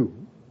lot of you.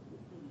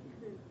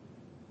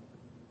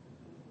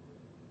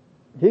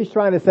 He's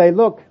trying to say,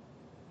 look,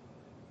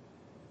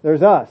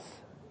 there's us.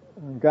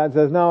 And God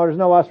says, no, there's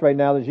no us right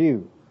now, there's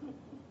you.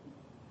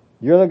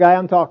 You're the guy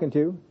I'm talking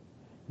to.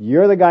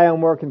 You're the guy I'm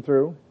working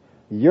through.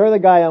 You're the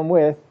guy I'm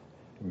with.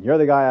 And you're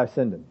the guy I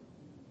send him.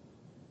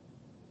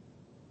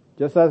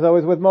 Just as I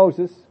was with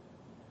Moses.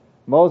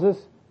 Moses,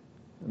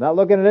 I'm not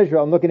looking at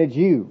Israel, I'm looking at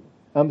you.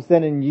 I'm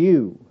sending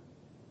you.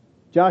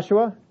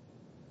 Joshua,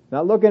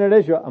 not looking at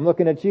Israel, I'm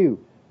looking at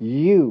you.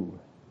 You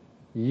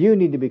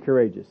need to be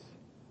courageous.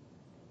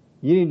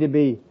 You need to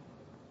be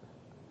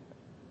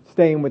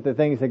staying with the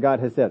things that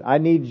God has said. I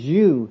need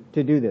you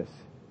to do this.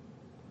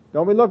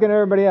 Don't be looking at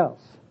everybody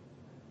else.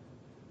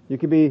 You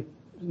could be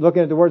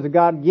looking at the words of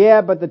God.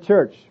 Yeah, but the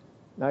church.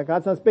 Now,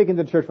 God's not speaking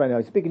to the church right now.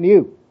 He's speaking to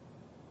you.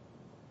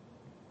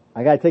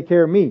 I got to take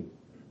care of me.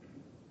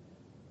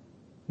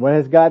 What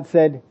has God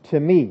said to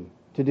me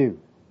to do?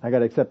 I got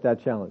to accept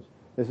that challenge.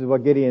 This is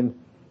what Gideon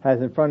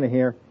has in front of him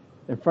here,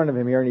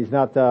 and he's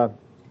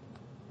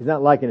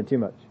not liking it too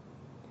much.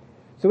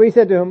 So he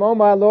said to him, "O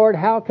my Lord,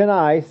 how can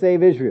I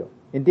save Israel?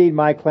 Indeed,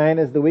 my clan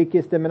is the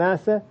weakest in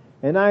Manasseh,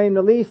 and I am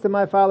the least in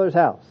my father's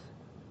house."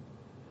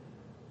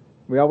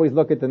 We always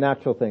look at the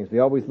natural things. We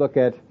always look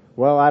at,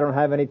 well, I don't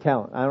have any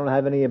talent. I don't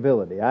have any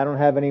ability. I don't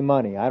have any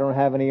money. I don't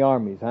have any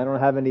armies. I don't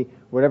have any,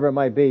 whatever it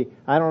might be.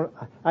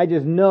 I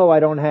just know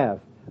I don't have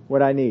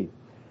what I need.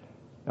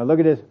 Now look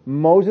at this.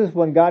 Moses,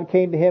 when God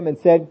came to him and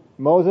said,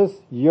 Moses,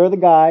 you're the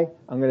guy.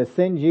 I'm going to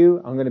send you.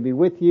 I'm going to be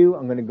with you.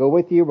 I'm going to go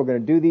with you. We're going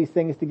to do these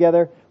things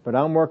together, but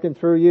I'm working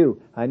through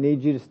you. I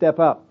need you to step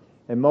up.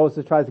 And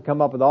Moses tries to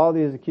come up with all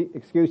these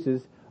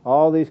excuses,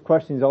 all these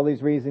questions, all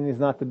these reasons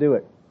not to do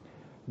it.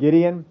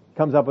 Gideon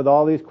comes up with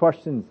all these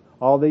questions,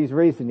 all these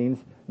reasonings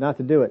not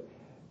to do it.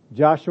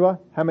 Joshua,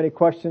 how many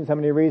questions, how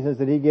many reasons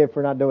did he give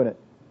for not doing it?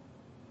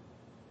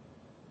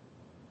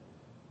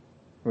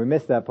 We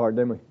missed that part,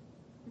 didn't we?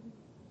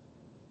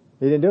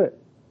 He didn't do it.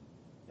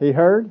 He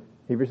heard,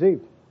 he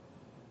received.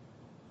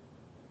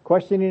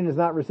 Questioning is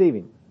not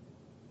receiving.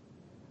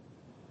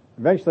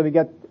 Eventually we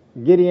got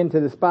Gideon to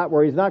the spot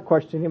where he's not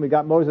questioning. We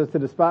got Moses to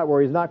the spot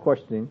where he's not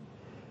questioning.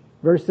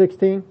 Verse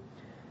 16.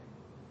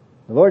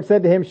 The Lord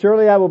said to him,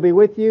 surely I will be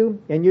with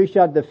you, and you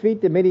shall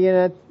defeat the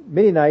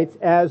Midianites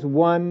as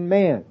one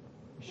man.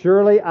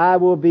 Surely I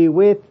will be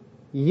with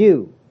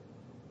you.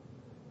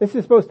 This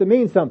is supposed to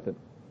mean something.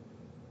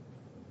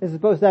 This is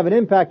supposed to have an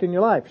impact in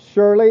your life.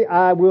 Surely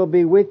I will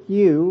be with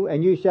you,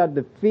 and you shall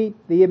defeat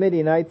the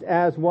Midianites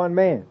as one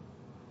man.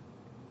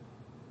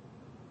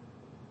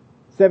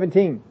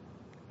 17.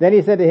 Then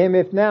he said to him,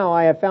 if now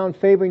I have found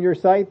favor in your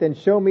sight, then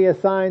show me a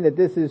sign that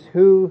this is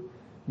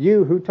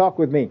you who talk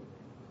with me.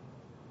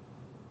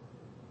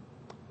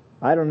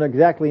 I don't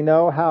exactly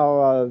know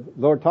how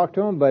Lord talked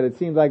to him, but it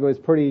seems like it was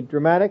pretty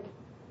dramatic.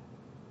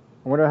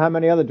 I wonder how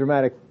many other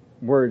dramatic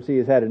words he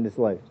has had in his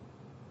life.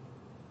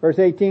 Verse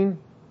 18,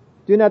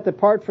 do not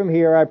depart from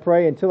here, I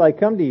pray, until I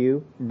come to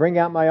you, and bring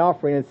out my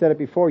offering and set it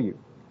before you.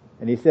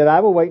 And he said, I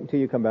will wait until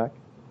you come back.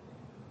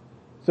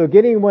 So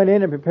Gideon went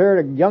in and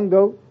prepared a young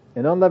goat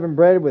and unleavened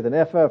bread with an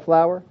ephah of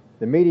flour.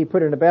 The meat he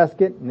put in a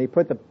basket, and he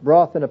put the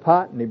broth in a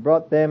pot, and he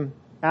brought them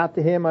out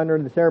to him under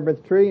the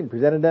terebinth tree and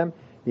presented them.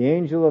 The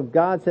angel of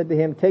God said to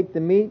him, take the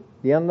meat,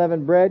 the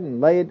unleavened bread, and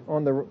lay it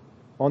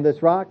on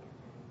this rock,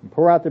 and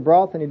pour out the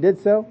broth, and he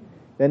did so.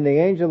 Then the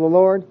angel of the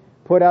Lord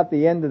put out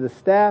the end of the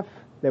staff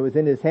that was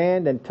in his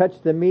hand, and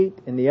touched the meat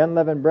and the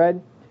unleavened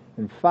bread,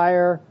 and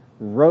fire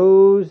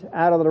rose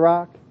out of the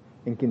rock,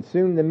 and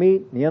consumed the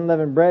meat and the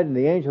unleavened bread, and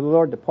the angel of the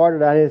Lord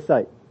departed out of his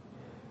sight.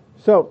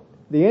 So,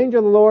 the angel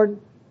of the Lord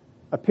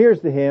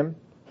appears to him.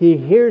 He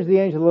hears the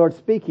angel of the Lord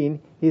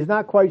speaking. He's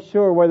not quite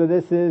sure whether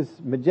this is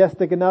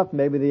majestic enough.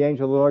 Maybe the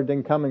angel of the Lord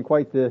didn't come in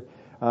quite the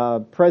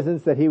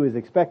presence that he was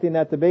expecting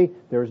that to be.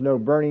 There was no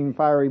burning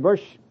fiery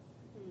bush.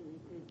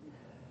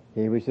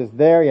 He was just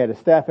there. He had a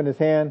staff in his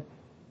hand.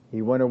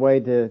 He went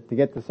away to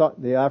get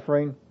the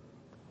offering.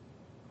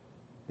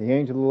 The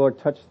angel of the Lord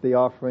touched the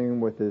offering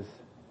with his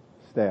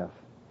staff.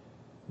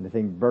 And the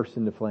thing burst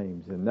into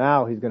flames. And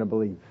now he's going to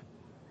believe.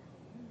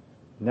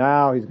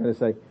 Now he's going to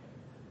say,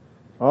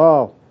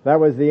 oh, that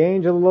was the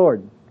angel of the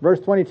Lord. Verse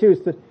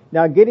 22,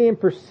 now Gideon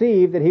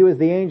perceived that he was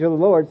the angel of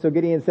the Lord. So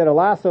Gideon said,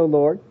 alas, O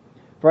Lord,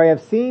 for I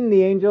have seen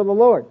the angel of the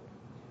Lord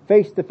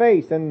face to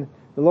face. And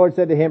the Lord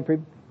said to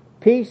him,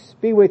 peace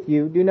be with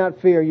you. Do not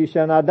fear. You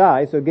shall not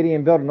die. So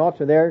Gideon built an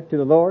altar there to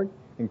the Lord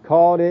and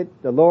called it,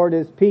 the Lord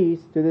is peace.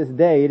 To this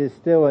day, it is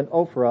still an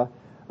Ophrah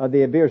of the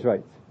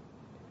Abiezrites.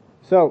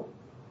 So,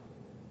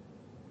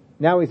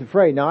 now he's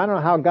afraid. Now, I don't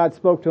know how God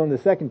spoke to him the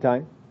second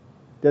time.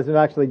 Doesn't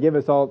actually give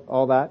us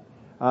all that.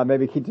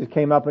 Maybe he just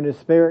came up in his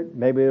spirit.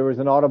 Maybe there was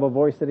an audible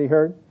voice that he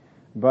heard.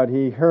 But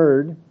he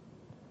heard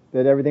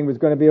that everything was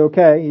going to be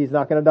okay. He's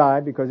not going to die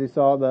because he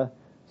saw the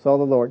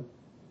Lord.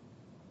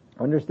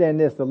 Understand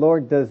this, the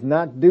Lord does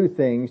not do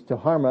things to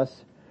harm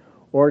us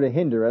or to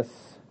hinder us,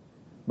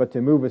 but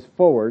to move us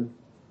forward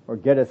or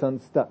get us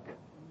unstuck.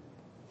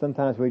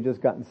 Sometimes we've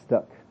just gotten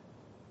stuck.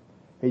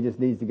 He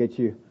just needs to get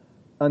you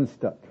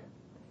unstuck.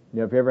 You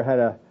know, if you ever had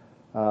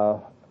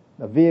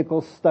a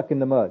vehicle stuck in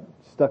the mud,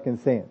 stuck in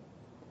sand,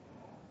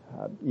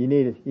 you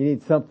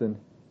need something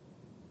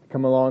to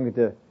come along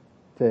to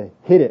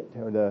hit it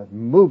or to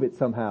move it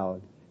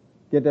somehow.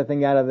 Get that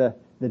thing out of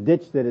the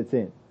ditch that it's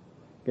in.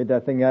 Get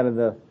that thing out of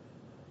the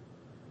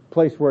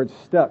place where it's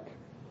stuck.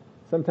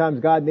 Sometimes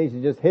God needs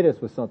to just hit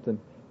us with something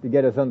to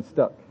get us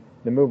unstuck,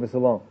 to move us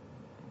along.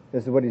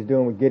 This is what he's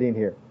doing with Gideon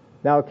here.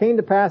 Now it came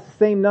to pass the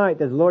same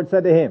night as the Lord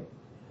said to him.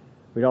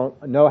 We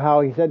don't know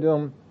how he said to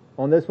him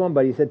on this one,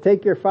 but he said,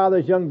 take your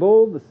father's young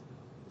bull, the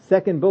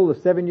second bull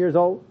is 7 years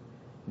old,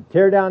 and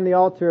tear down the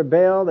altar of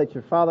Baal that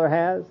your father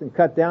has, and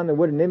cut down the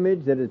wooden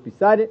image that is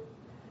beside it,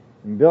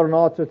 and build an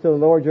altar to the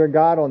Lord your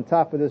God on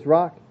top of this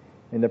rock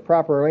in the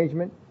proper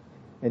arrangement.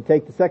 And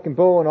take the second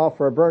bull and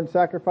offer a burnt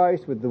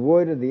sacrifice with the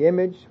wood of the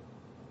image,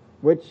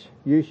 which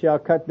you shall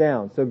cut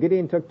down. So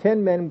Gideon took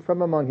 10 men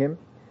from among him,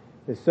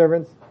 his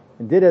servants,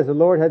 and did as the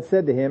Lord had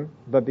said to him.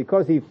 But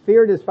because he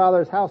feared his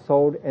father's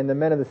household and the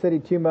men of the city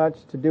too much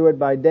to do it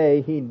by day,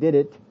 he did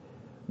it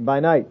by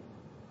night.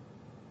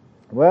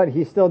 Well,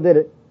 he still did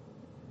it.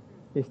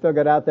 He still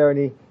got out there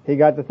and he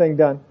got the thing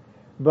done.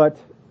 But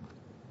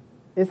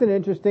isn't it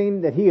interesting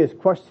that he is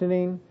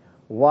questioning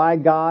why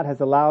God has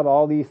allowed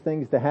all these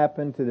things to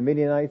happen to the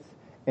Midianites,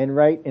 and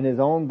right in his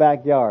own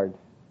backyard,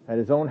 at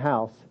his own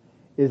house,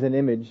 is an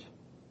image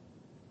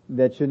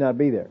that should not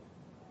be there.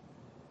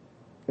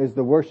 Is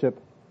the worship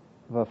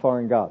of a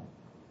foreign god.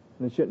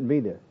 And it shouldn't be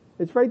there.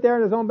 It's right there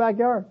in his own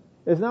backyard.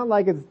 It's not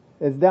like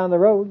it's down the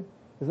road.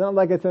 It's not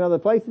like it's in other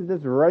places.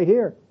 It's right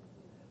here.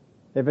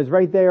 If it's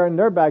right there in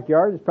their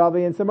backyard, it's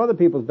probably in some other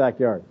people's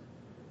backyard.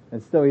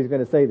 And still he's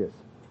going to say this.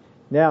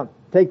 Now,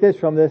 take this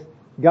from this.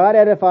 God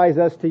edifies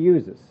us to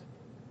use us.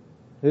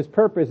 His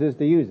purpose is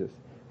to use us.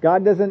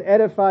 God doesn't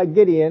edify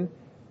Gideon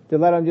to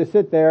let him just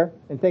sit there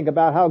and think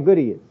about how good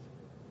he is.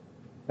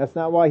 That's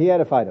not why he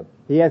edified him.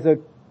 He has a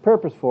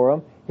purpose for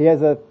him. He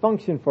has a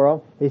function for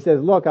them. He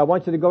says, look, I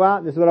want you to go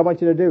out. This is what I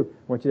want you to do.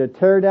 I want you to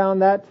tear down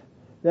that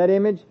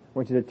image. I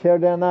want you to tear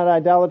down that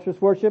idolatrous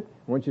worship.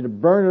 I want you to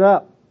burn it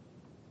up.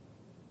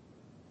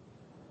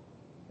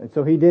 And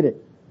so he did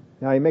it.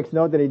 Now he makes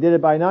note that he did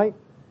it by night,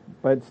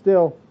 but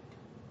still,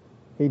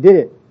 he did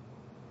it.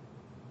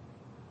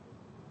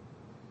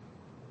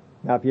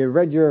 Now if you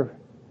read your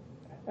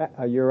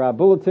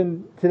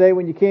bulletin today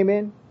when you came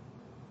in,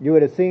 you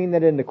would have seen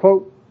that in the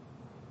quote.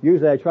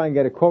 Usually I try and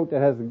get a quote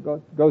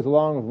that goes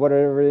along with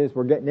whatever it is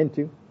we're getting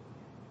into.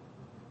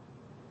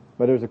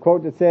 But there's a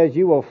quote that says,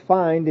 you will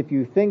find, if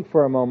you think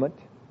for a moment,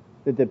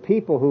 that the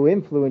people who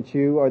influence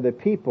you are the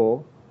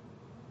people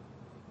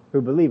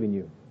who believe in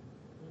you.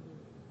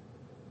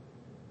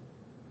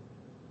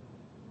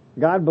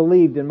 God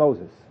believed in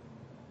Moses.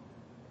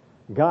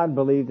 God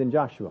believed in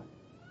Joshua.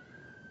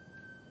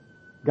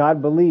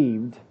 God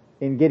believed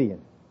in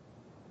Gideon.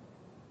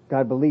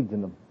 God believed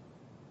in them.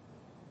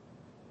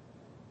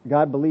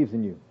 God believes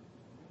in you.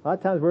 A lot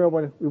of times we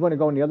want to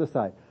go on the other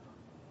side.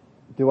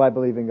 Do I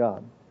believe in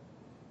God?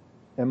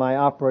 Am I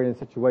operating in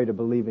such a way to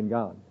believe in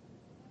God?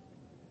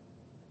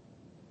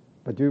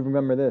 But do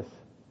remember this.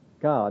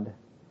 God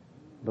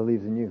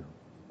believes in you.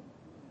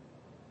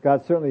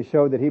 God certainly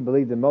showed that He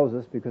believed in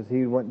Moses because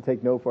He wouldn't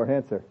take no for an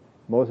answer.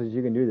 Moses,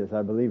 you can do this.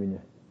 I believe in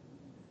you.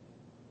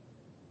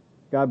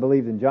 God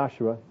believed in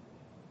Joshua,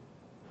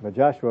 but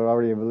Joshua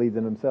already believed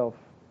in himself.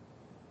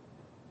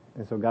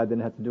 And so God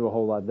didn't have to do a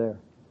whole lot there.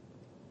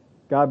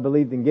 God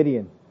believed in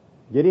Gideon.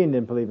 Gideon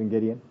didn't believe in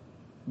Gideon,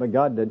 but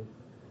God did.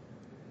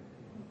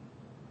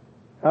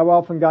 How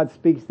often God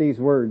speaks these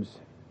words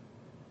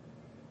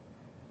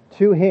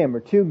to him or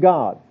to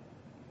God.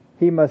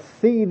 He must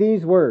see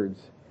these words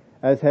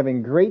as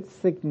having great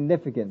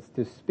significance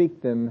to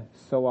speak them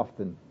so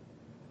often.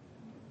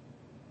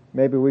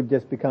 Maybe we've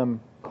just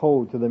become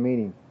cold to the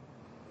meaning.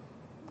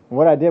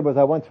 What I did was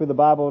I went through the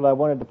Bible and I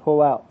wanted to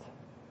pull out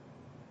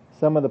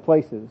some of the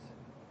places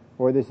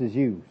where this is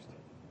used.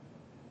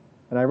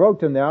 And I wrote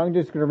them there. I'm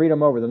just going to read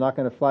them over. They're not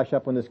going to flash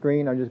up on the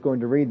screen. I'm just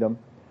going to read them.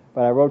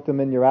 But I wrote them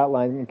in your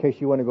outline in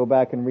case you want to go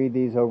back and read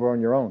these over on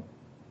your own.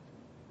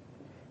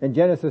 In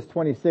Genesis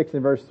 26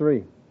 and verse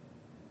 3.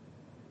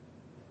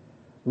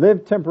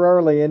 Live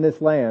temporarily in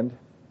this land,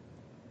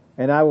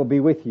 and I will be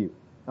with you.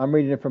 I'm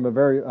reading it from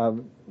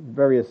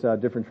various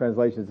different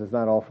translations. It's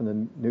not all from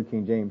the New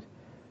King James.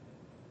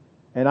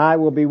 And I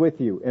will be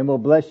with you, and will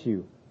bless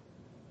you,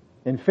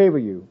 and favor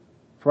you.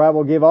 For I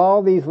will give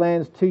all these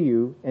lands to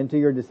you and to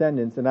your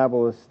descendants, and I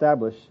will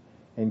establish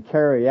and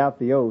carry out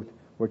the oath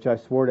which I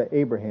swore to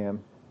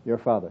Abraham, your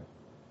father.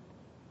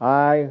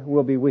 I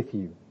will be with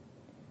you.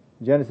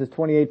 Genesis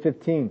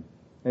 28:15.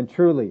 And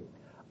truly,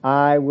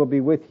 I will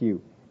be with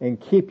you and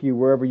keep you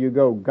wherever you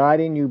go,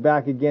 guiding you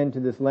back again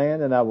to this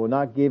land, and I will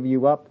not give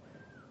you up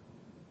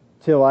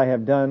till I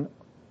have done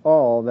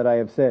all that I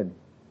have said.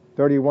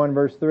 31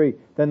 verse 3.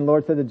 Then the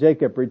Lord said to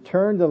Jacob,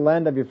 return to the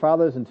land of your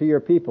fathers and to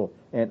your people,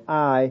 and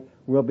I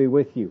will be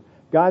with you.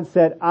 God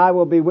said, I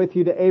will be with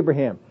you to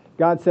Abraham.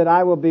 God said,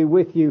 I will be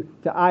with you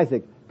to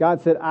Isaac.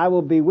 God said, I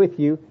will be with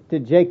you to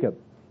Jacob.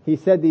 He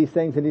said these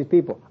things to these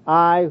people.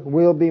 I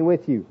will be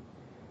with you.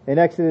 In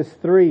Exodus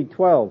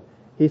 3:12,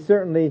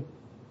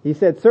 he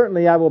said,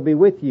 certainly I will be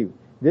with you.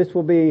 This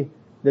will be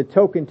the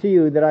token to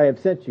you that I have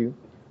sent you.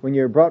 When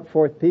you are brought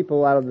forth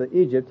people out of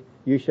Egypt,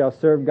 you shall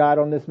serve God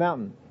on this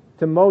mountain.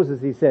 To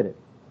Moses he said it.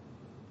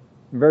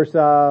 Verse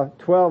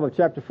 12 of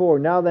chapter 4.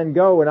 Now then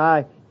go,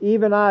 and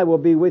even I will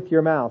be with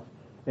your mouth,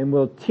 and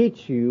will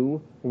teach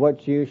you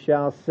what you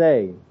shall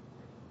say.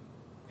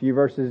 A few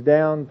verses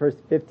down, verse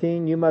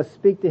 15. You must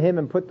speak to him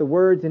and put the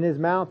words in his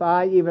mouth.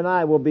 Even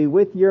I will be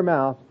with your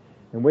mouth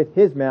and with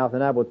his mouth,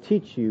 and I will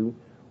teach you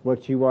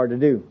what you are to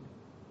do.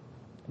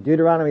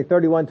 Deuteronomy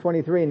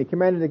 31:23. And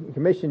he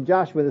commissioned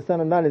Joshua the son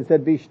of Nun and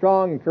said, be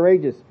strong and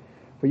courageous,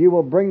 for you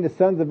will bring the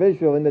sons of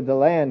Israel into the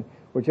land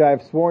which I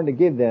have sworn to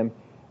give them,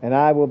 and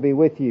I will be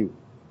with you.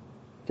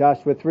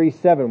 Joshua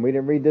 3:7. We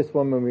didn't read this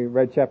one when we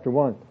read chapter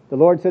 1. The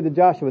Lord said to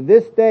Joshua,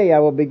 this day I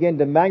will begin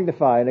to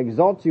magnify and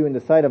exalt you in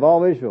the sight of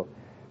all Israel,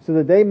 so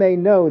that they may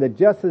know that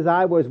just as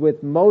I was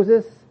with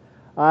Moses,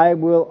 I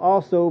will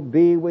also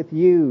be with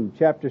you.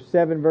 Chapter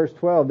 7 verse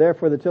 12.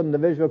 Therefore the children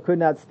of Israel could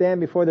not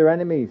stand before their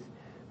enemies,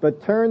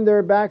 but turned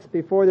their backs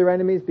before their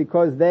enemies,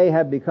 because they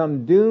have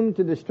become doomed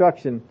to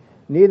destruction.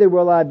 Neither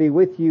will I be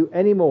with you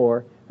any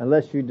more,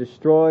 unless you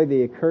destroy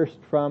the accursed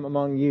from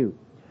among you.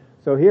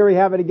 So here we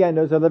have it again.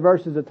 Those are the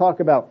verses that talk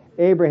about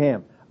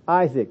Abraham,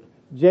 Isaac,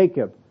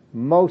 Jacob,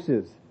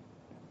 Moses,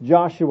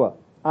 Joshua.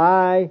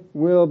 I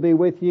will be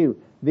with you.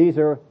 These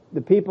are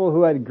the people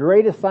who had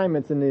great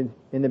assignments in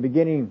the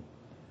beginning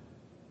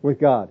with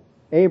God.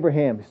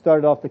 Abraham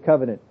started off the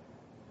covenant.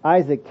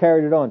 Isaac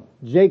carried it on.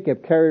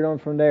 Jacob carried it on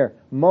from there.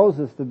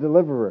 Moses, the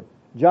deliverer.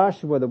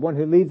 Joshua, the one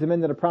who leads them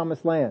into the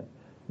promised land.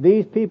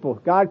 These people,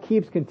 God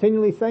keeps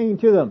continually saying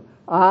to them,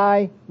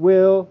 I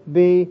will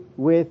be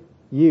with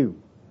you.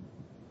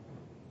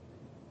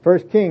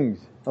 1 Kings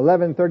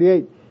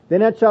 11:38.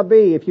 Then it shall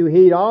be, if you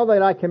heed all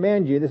that I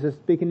command you, this is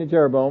speaking to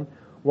Jeroboam,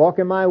 walk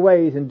in my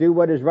ways and do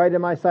what is right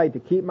in my sight, to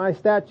keep my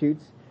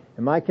statutes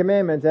and my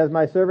commandments as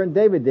my servant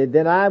David did,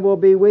 then I will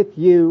be with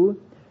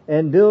you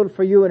and build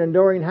for you an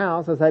enduring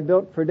house as I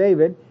built for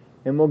David,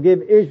 and will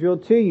give Israel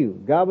to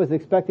you. God was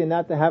expecting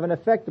that to have an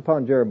effect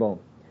upon Jeroboam.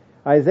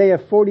 Isaiah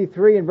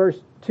 43 and verse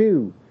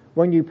 2,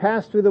 when you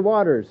pass through the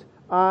waters,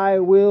 I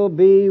will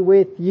be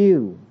with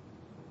you.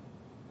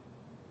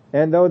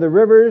 And through the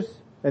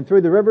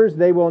rivers,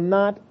 they will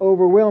not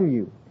overwhelm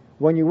you.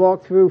 When you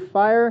walk through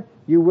fire,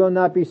 you will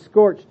not be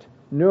scorched,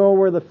 nor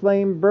will the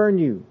flame burn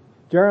you.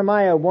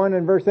 Jeremiah 1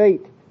 and verse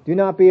 8, do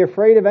not be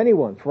afraid of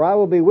anyone, for I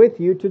will be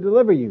with you to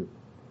deliver you.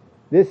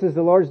 This is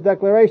the Lord's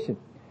declaration.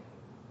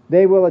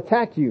 They will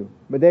attack you,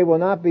 but they will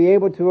not be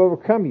able to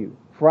overcome you,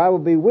 for I will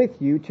be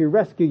with you to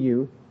rescue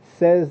you,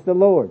 says the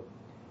Lord.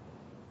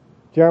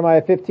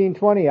 Jeremiah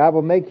 15:20, I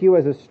will make you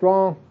as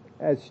strong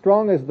as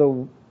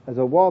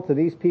a wall to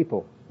these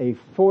people, a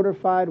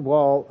fortified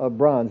wall of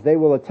bronze. They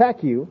will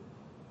attack you,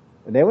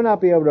 but they will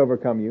not be able to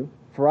overcome you,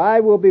 for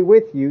I will be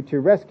with you to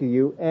rescue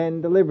you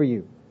and deliver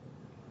you.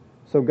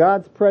 So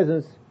God's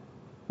presence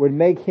would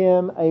make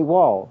him a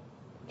wall.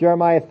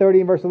 Jeremiah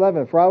 30 verse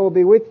 11, for I will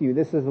be with you.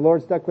 This is the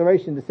Lord's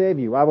declaration to save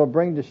you. I will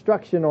bring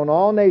destruction on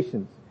all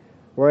nations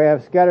where I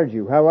have scattered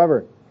you.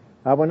 However,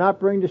 I will not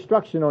bring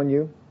destruction on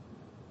you.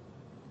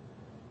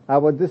 I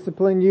will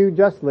discipline you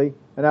justly,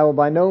 and I will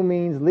by no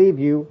means leave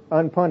you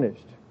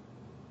unpunished.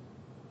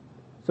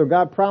 So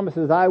God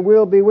promises, I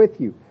will be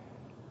with you.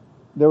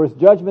 There was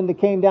judgment that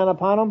came down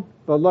upon them,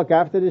 but look,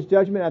 after this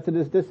judgment, after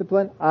this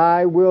discipline,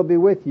 I will be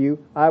with you.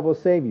 I will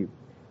save you.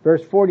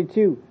 Verse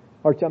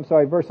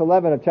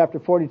 11 of chapter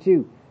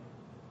 42.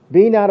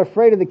 Be not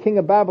afraid of the king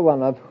of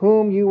Babylon, of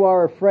whom you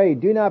are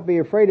afraid. Do not be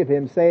afraid of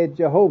him, saith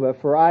Jehovah,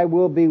 for I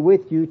will be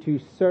with you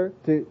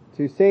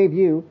to save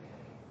you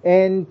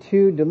and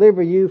to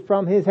deliver you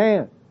from his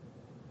hand.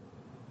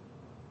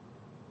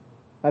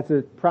 That's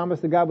a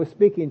promise that God was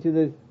speaking to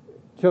the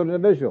children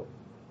of Israel.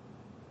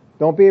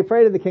 Don't be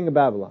afraid of the king of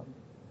Babylon.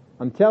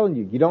 I'm telling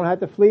you, you don't have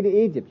to flee to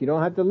Egypt. You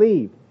don't have to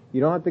leave. You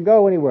don't have to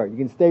go anywhere. You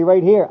can stay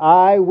right here.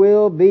 I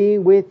will be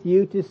with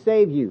you to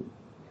save you.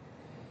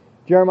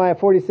 Jeremiah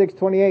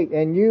 46:28,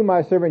 and you,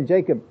 my servant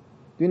Jacob,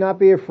 do not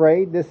be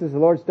afraid. This is the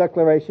Lord's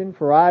declaration,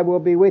 for I will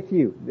be with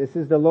you. This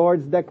is the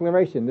Lord's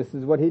declaration. This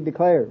is what he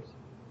declares.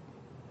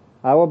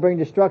 I will bring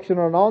destruction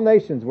on all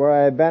nations where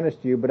I have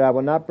banished you, but I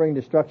will not bring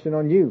destruction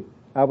on you.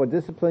 I will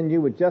discipline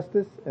you with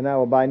justice, and I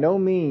will by no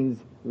means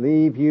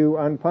leave you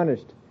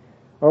unpunished.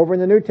 Over in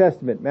the New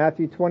Testament,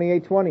 Matthew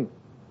 28:20.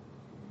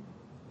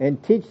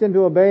 And teach them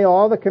to obey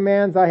all the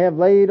commands I have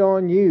laid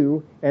on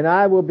you, and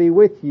I will be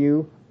with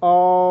you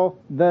all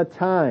the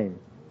time,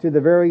 to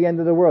the very end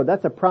of the world.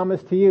 That's a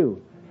promise to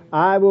you.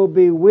 I will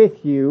be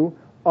with you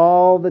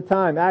all the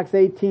time. Acts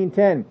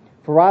 18:10.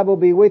 For I will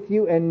be with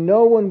you, and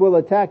no one will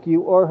attack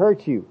you or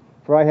hurt you,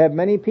 for I have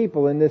many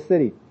people in this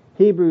city.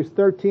 Hebrews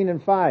 13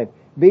 and 5.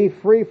 Be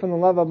free from the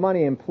love of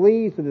money, and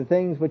pleased with the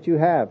things which you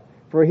have.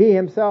 For he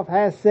himself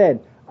has said,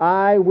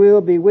 I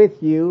will be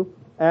with you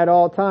at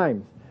all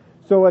times.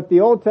 So if the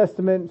Old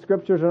Testament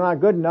scriptures are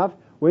not good enough,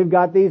 we've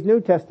got these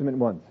New Testament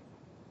ones.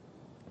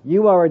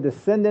 You are a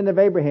descendant of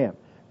Abraham.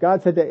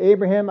 God said to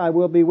Abraham, I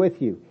will be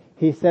with you.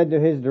 He said to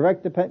his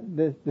direct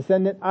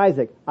descendant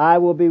Isaac, I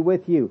will be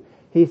with you.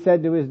 He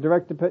said to his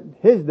direct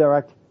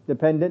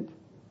dependent,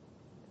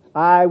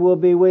 I will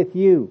be with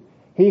you.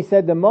 He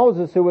said to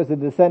Moses, who was a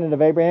descendant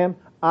of Abraham,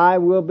 I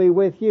will be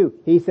with you.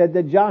 He said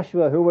to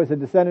Joshua, who was a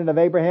descendant of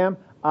Abraham,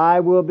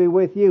 I will be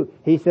with you.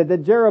 He said to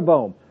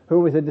Jeroboam, who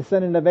was a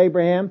descendant of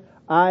Abraham,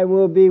 I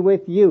will be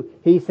with you.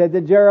 He said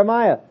to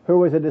Jeremiah, who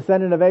was a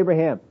descendant of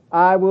Abraham,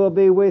 I will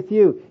be with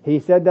you. He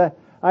said to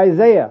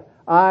Isaiah,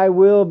 I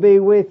will be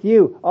with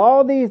you.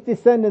 All these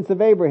descendants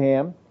of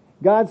Abraham,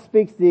 God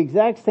speaks the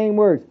exact same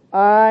words.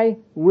 I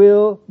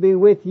will be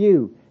with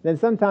you. Then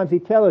sometimes he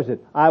tells us,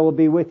 I will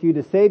be with you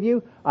to save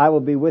you. I will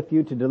be with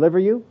you to deliver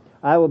you.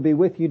 I will be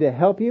with you to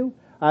help you.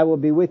 I will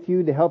be with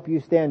you to help you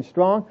stand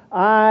strong.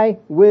 I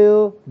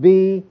will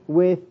be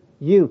with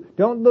you.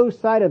 Don't lose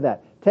sight of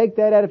that. Take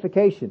that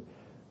edification.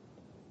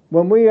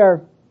 When we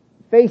are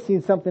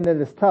facing something that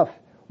is tough,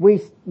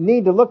 we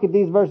need to look at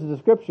these verses of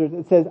scripture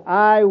that says,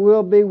 I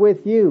will be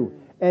with you.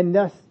 And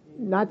thus,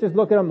 not just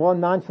look at them, well,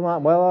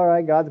 nonchalant, well, all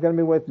right, God's going to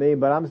be with me,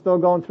 but I'm still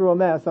going through a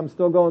mess. I'm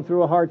still going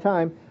through a hard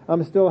time.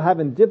 I'm still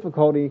having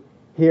difficulty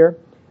here.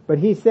 But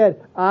he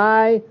said,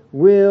 I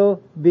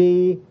will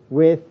be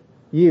with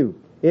you.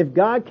 If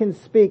God can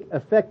speak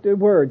effective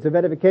words of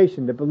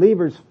edification that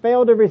believers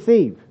fail to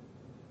receive,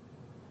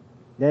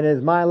 then it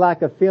is my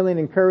lack of feeling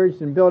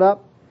encouraged and built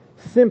up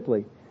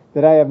simply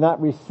that I have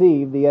not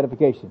received the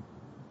edification.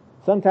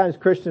 Sometimes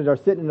Christians are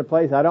sitting in a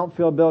place, I don't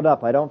feel built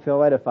up. I don't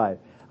feel edified.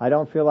 I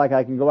don't feel like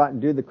I can go out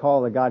and do the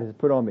call that God has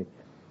put on me.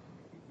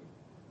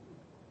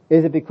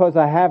 Is it because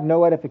I have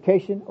no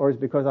edification, or is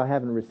it because I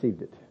haven't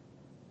received it?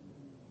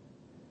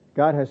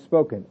 God has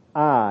spoken,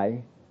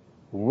 I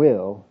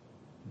will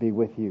be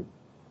with you.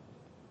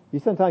 You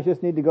sometimes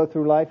just need to go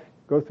through life,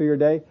 go through your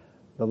day.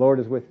 The Lord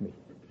is with me.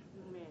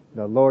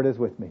 The Lord is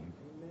with me.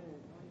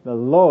 The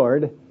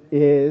Lord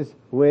is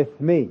with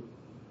me.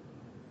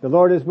 The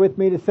Lord is with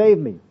me to save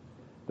me.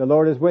 The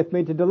Lord is with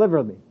me to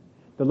deliver me.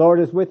 The Lord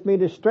is with me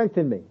to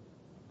strengthen me.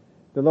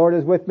 The Lord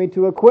is with me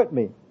to equip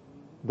me.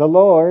 The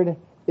Lord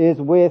is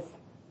with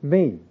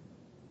me.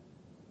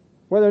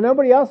 Whether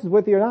nobody else is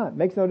with you or not,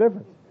 makes no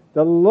difference.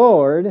 The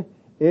Lord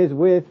is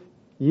with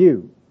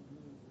you.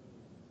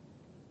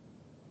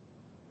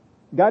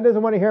 God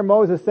doesn't want to hear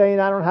Moses saying,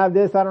 I don't have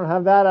this, I don't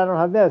have that, I don't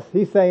have this.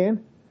 He's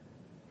saying,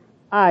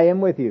 I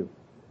am with you.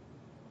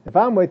 If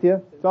I'm with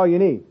you, it's all you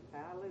need.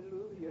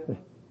 Hallelujah.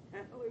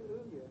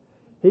 Hallelujah.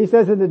 He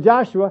says into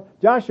Joshua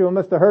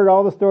must have heard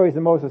all the stories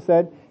that Moses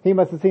said. He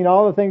must have seen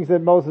all the things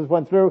that Moses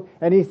went through.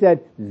 And he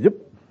said,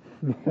 zip.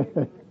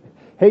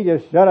 He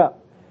just shut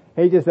up.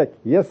 He just said,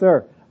 yes,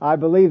 sir, I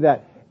believe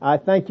that. I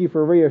thank you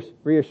for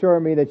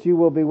reassuring me that you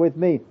will be with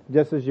me,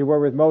 just as you were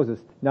with Moses.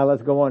 Now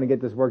let's go on and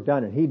get this work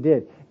done. And he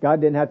did.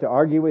 God didn't have to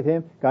argue with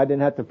him. God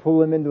didn't have to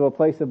pull him into a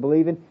place of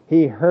believing.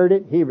 He heard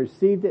it, he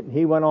received it, and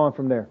he went on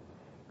from there.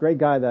 Great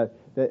guy that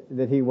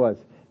he was.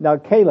 Now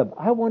Caleb,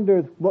 I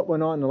wonder what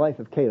went on in the life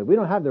of Caleb. We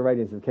don't have the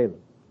writings of Caleb.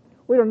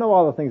 We don't know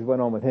all the things that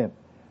went on with him.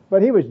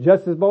 But he was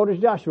just as bold as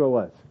Joshua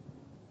was.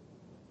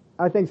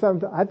 I think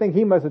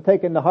he must have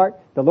taken to heart,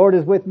 the Lord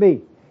is with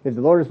me. If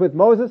the Lord is with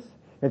Moses,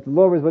 if the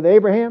Lord was with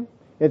Abraham,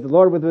 if the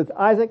Lord was with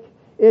Isaac,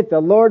 if the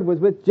Lord was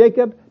with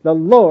Jacob, the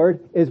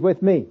Lord is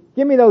with me.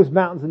 Give me those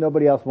mountains that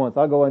nobody else wants.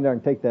 I'll go in there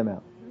and take them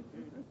out.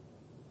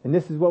 And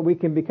this is what we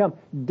can become.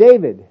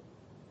 David,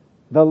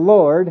 the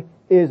Lord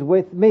is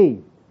with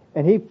me.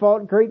 And he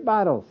fought great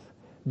battles.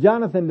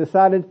 Jonathan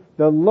decided,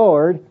 the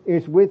Lord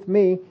is with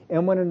me,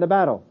 and went into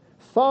battle.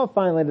 Saul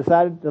finally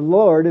decided, the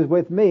Lord is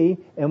with me,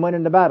 and went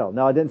into battle.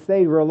 Now, I didn't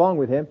stay real long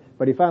with him,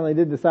 but he finally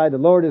did decide, the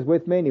Lord is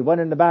with me, and he went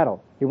into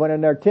battle. He went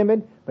in there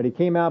timid, but he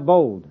came out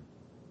bold.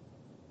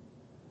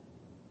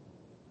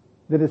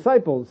 The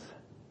disciples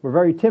were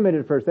very timid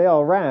at first. They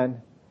all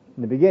ran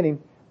in the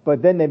beginning,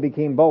 but then they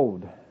became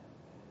bold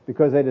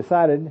because they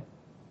decided,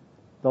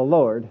 the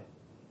Lord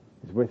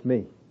is with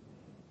me.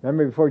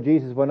 Remember before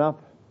Jesus went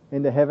up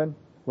into heaven,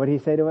 what did he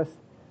say to us?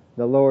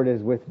 The Lord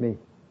is with me.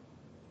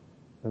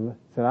 He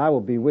said, I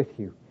will be with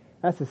you.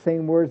 That's the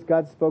same words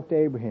God spoke to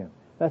Abraham.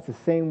 That's the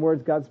same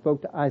words God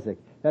spoke to Isaac.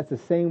 That's the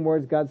same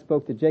words God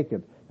spoke to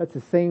Jacob. That's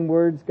the same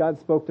words God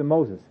spoke to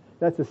Moses.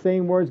 That's the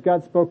same words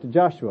God spoke to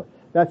Joshua.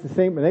 That's the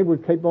same, and they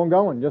would keep on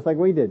going, just like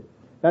we did.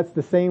 That's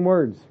the same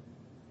words.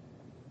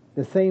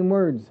 The same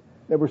words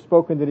that were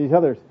spoken to these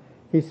others.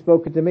 He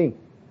spoke it to me.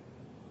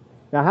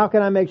 Now how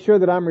can I make sure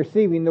that I'm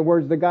receiving the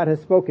words that God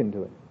has spoken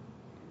to it?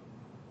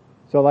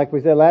 So like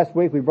we said last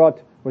week,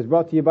 was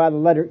brought to you by the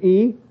letter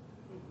E.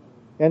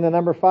 And the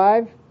number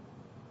 5,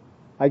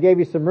 I gave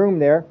you some room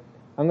there.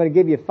 I'm going to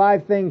give you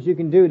 5 things you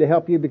can do to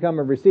help you become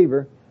a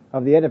receiver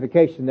of the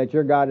edification that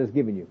your God has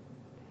given you.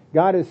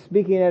 God is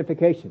speaking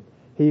edification.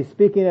 He's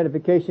speaking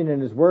edification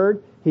in His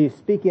Word. He's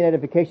speaking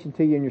edification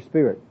to you in your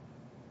spirit.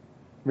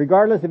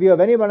 Regardless if you have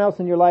anyone else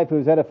in your life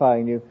who's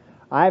edifying you,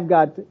 I've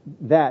got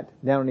that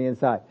down on the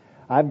inside.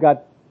 I've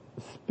got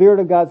the Spirit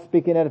of God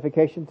speaking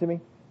edification to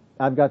me.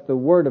 I've got the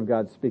Word of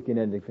God speaking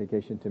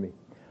edification to me.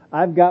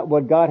 I've got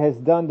what God has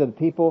done to the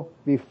people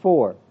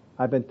before.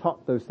 I've been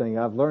taught those things.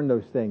 I've learned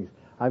those things.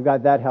 I've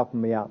got that helping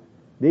me out.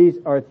 These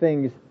are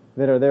things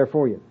that are there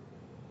for you.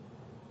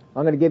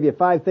 I'm going to give you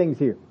 5 things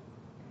here.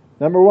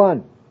 Number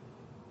 1,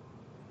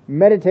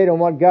 meditate on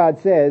what God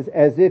says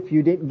as if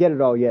you didn't get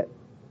it all yet.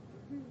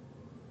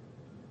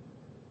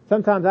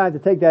 Sometimes I have to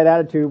take that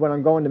attitude when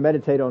I'm going to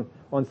meditate on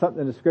something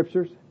in the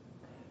Scriptures.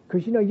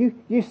 Because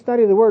you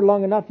study the Word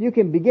long enough, you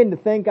can begin to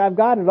think, I've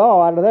got it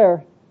all out of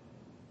there.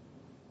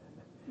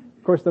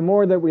 Of course, the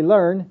more that we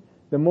learn,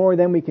 the more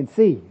then we can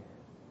see.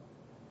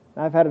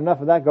 I've had enough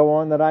of that go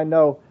on that I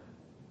know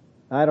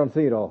I don't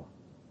see it all.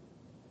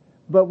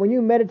 But when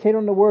you meditate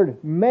on the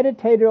Word,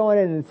 meditate on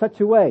it in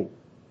such a way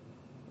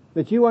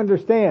that you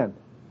understand.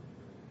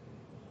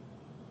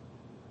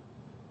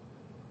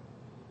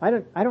 I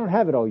don't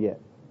have it all yet.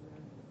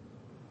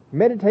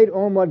 Meditate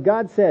on what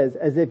God says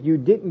as if you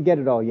didn't get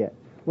it all yet.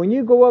 When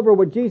you go over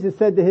what Jesus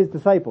said to His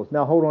disciples,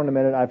 now hold on a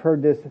minute, I've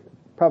heard this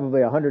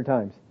probably 100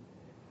 times.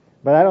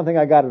 But I don't think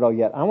I got it all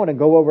yet. I want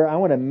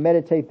to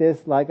meditate this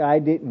like I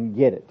didn't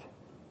get it.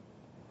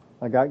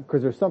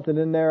 Because there's something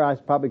in there I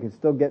probably can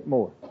still get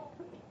more.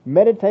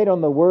 Meditate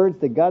on the words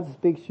that God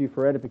speaks to you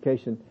for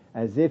edification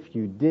as if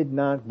you did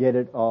not get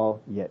it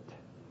all yet.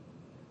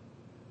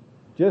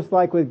 Just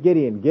like with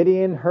Gideon.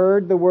 Gideon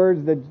heard the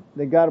words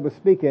that God was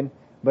speaking,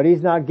 but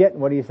he's not getting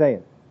what he's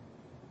saying.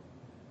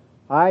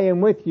 I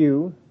am with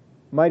you,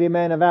 mighty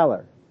man of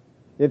valor.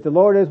 If the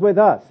Lord is with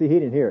us. See, he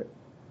didn't hear it.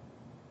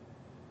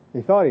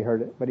 He thought he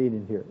heard it, but he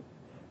didn't hear it.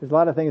 There's a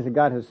lot of things that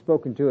God has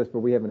spoken to us, but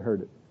we haven't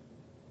heard it.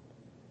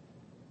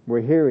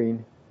 We're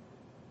hearing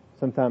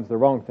sometimes the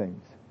wrong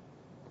things.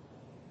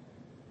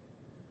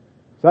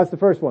 So that's the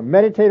first one.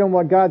 Meditate on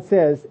what God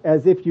says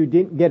as if you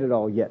didn't get it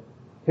all yet.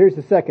 Here's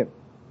the second.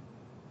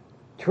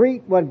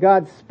 Treat what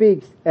God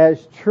speaks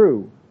as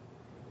true,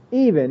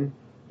 even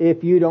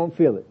if you don't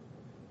feel it.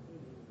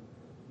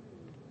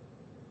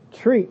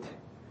 Treat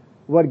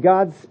what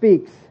God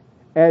speaks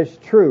as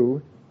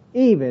true,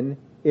 even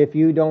if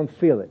you don't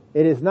feel it.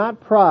 It is not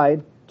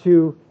pride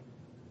to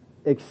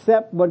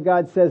accept what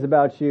God says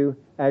about you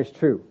as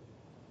true.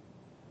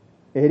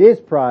 It is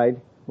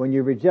pride when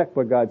you reject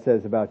what God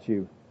says about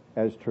you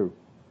as true.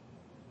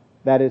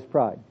 That is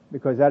pride,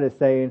 because that is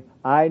saying,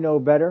 I know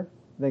better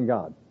than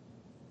God.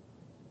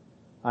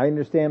 I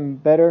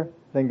understand better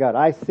than God.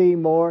 I see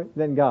more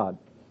than God.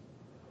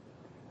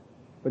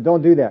 But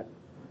don't do that.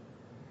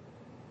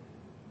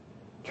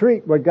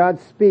 Treat what God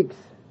speaks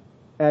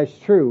as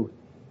true,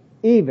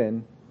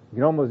 even, you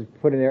can almost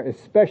put in there,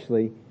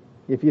 especially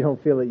if you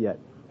don't feel it yet.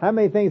 How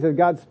many things has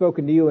God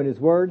spoken to you in His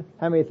Word?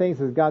 How many things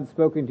has God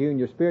spoken to you in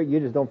your spirit? You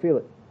just don't feel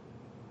it.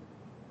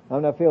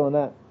 I'm not feeling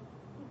that.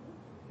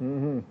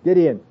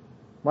 Gideon,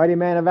 mighty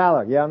man of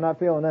valor. Yeah, I'm not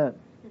feeling that.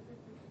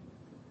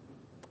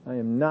 I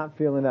am not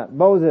feeling that.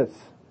 Moses,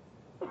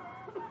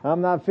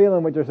 I'm not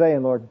feeling what you're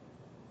saying, Lord.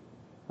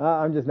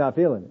 I'm just not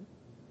feeling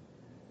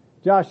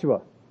it.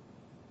 Joshua,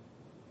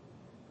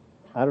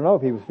 I don't know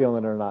if he was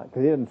feeling it or not,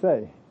 because he didn't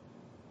say.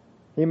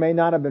 He may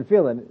not have been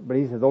feeling it, but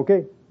he says,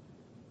 okay.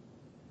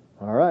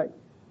 All right.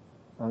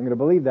 I'm going to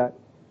believe that.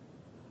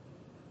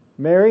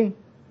 Mary,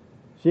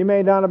 she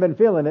may not have been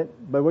feeling it,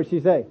 but what'd she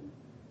say?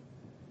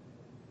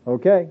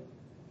 Okay.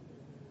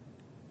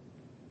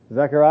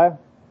 Zechariah,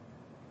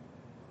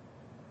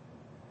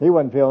 he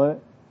wasn't feeling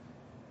it.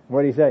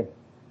 What'd he say?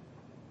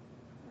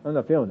 I'm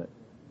not feeling it.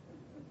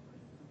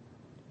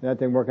 That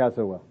didn't work out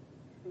so well.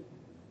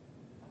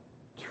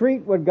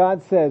 Treat what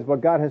God says,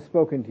 what God has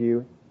spoken to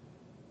you,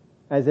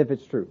 as if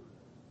it's true,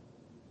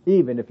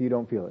 even if you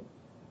don't feel it.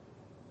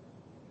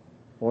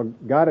 Well,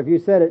 God, if you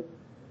said it,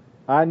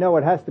 I know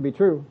it has to be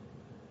true.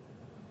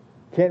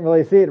 Can't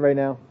really see it right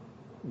now,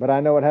 but I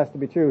know it has to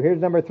be true. Here's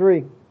number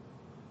 3.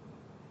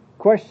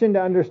 Question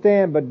to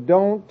understand, but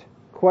don't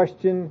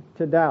question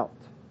to doubt.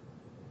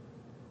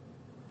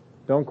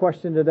 Don't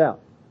question to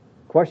doubt.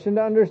 Question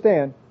to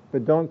understand,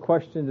 but don't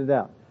question to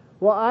doubt.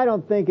 Well, I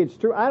don't think it's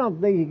true. I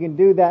don't think you can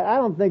do that. I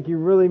don't think you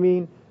really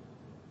mean.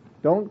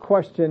 Don't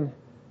question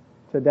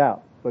to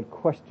doubt, but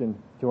question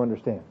to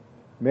understand.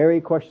 Mary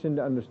questioned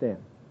to understand.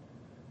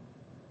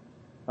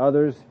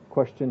 Others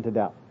question to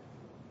doubt.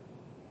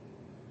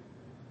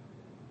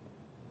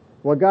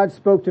 What God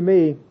spoke to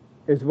me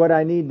is what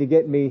I need to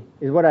get me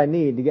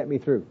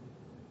through.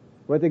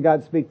 What did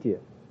God speak to you?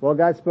 Well,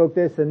 God spoke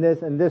this and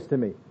this and this to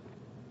me.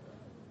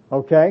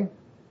 Okay,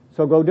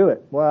 so go do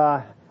it.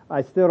 Well,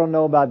 I still don't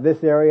know about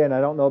this area, and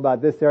I don't know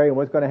about this area, and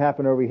what's going to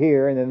happen over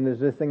here, and then there's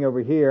this thing over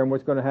here, and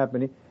what's going to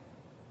happen.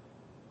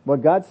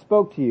 What God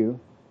spoke to you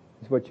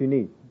is what you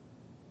need.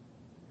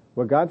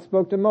 What God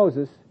spoke to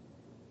Moses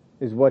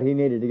is what he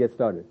needed to get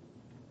started.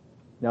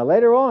 Now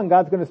later on,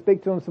 God's going to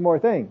speak to him some more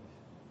things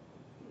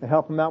to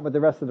help him out with the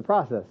rest of the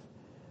process.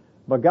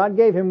 But God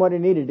gave him what he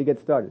needed to get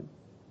started.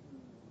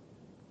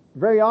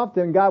 Very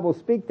often, God will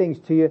speak things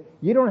to you.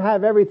 You don't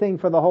have everything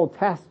for the whole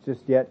task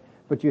just yet,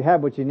 but you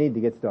have what you need to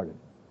get started.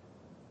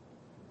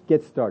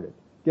 Get started.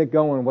 Get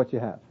going with what you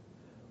have.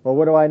 Well,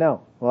 what do I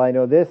know? Well, I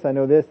know this, and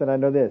I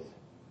know this.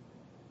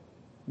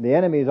 The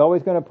enemy is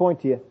always going to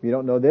point to you. You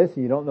don't know this,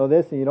 and you don't know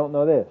this, and you don't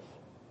know this.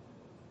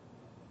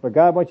 But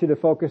God wants you to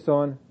focus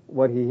on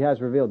what He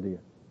has revealed to you.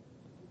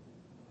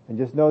 And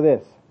just know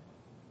this.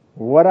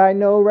 What I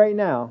know right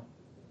now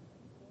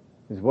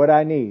is what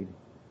I need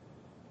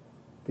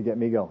to get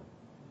me going.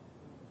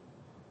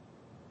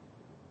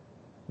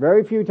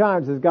 Very few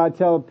times does God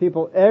tell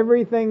people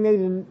everything they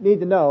need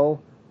to know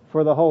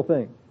for the whole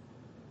thing,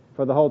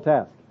 for the whole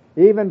task.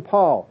 Even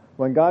Paul,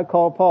 when God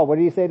called Paul, what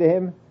did He say to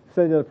him? He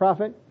said to the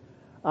prophet,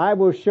 I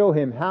will show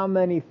him how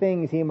many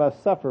things he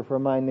must suffer for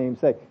my name's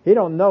sake. He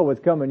don't know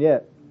what's coming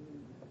yet,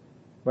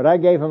 but I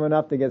gave him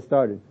enough to get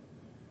started.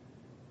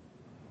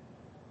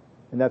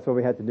 And that's what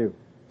we had to do.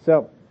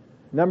 So,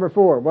 number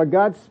 4, what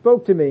God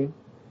spoke to me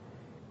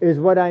is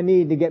what I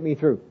need to get me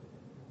through.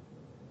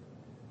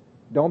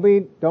 Don't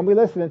be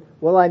listening.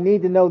 Well, I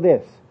need to know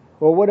this.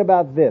 Well, what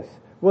about this?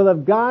 Well,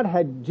 if God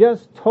had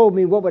just told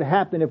me what would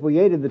happen if we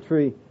ate of the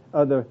tree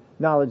of the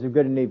knowledge of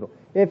good and evil.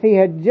 If He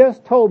had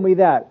just told me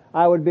that,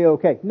 I would be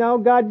okay. No,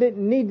 God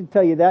didn't need to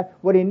tell you that.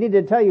 What He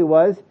needed to tell you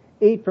was,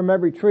 eat from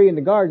every tree in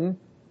the garden,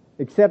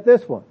 except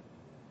this one.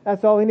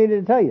 That's all He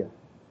needed to tell you.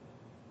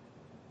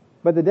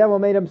 But the devil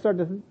made him start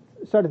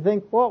to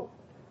think, well,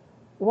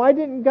 why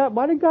did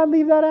God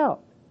leave that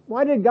out?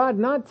 Why did God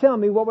not tell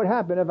me what would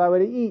happen if I were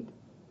to eat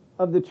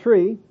of the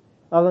tree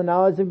of the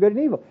knowledge of good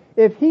and evil?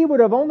 If He would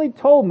have only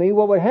told me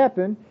what would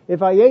happen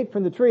if I ate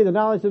from the tree of the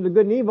knowledge of the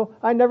good and evil,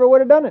 I never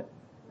would have done it.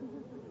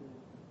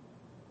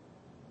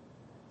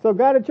 So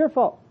God, it's your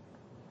fault.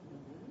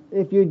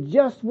 If you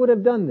just would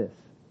have done this.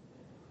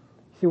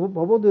 See,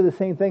 we'll do the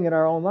same thing in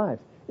our own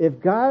lives. If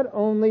God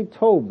only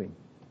told me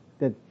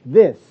that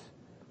this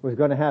was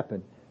going to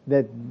happen,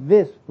 that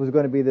this was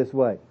going to be this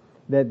way,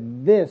 that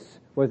this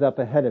was up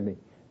ahead of me,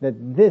 that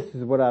this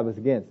is what I was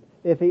against.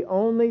 If He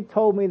only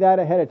told me that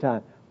ahead of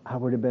time, I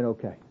would have been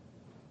okay.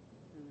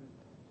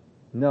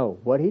 No,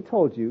 what He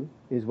told you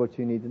is what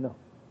you need to know.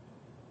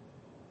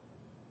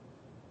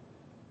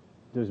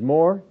 There's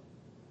more,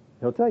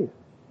 He'll tell you.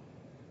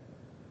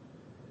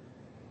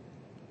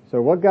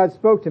 So what God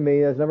spoke to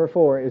me, as number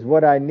 4, is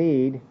what I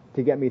need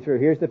to get me through.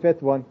 Here's the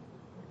 5th one.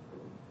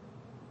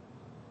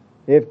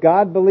 If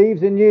God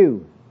believes in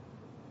you,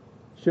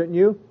 shouldn't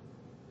you?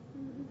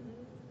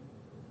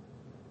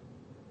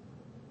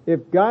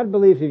 If God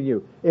believes in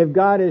you, if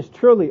God is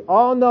truly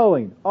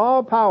all-knowing,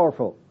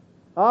 all-powerful,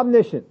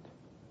 omniscient,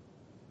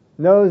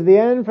 knows the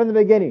end from the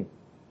beginning,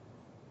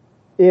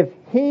 if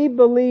He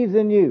believes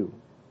in you,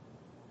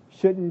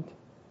 shouldn't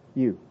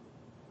you?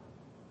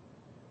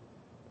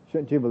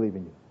 Shouldn't you believe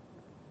in you?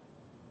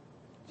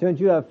 Shouldn't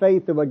you have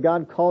faith that what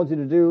God calls you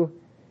to do,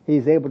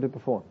 He's able to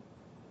perform?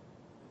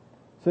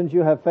 Shouldn't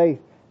you have faith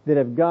that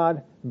if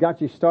God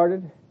got you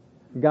started,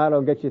 God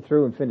will get you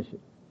through and finish it?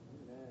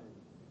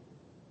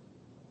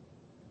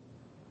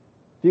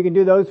 If you can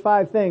do those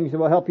 5 things, it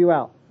will help you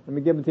out. Let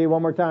me give them to you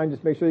one more time.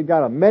 Just make sure you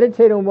got them.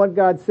 Meditate on what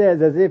God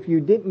says as if you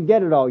didn't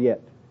get it all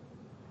yet.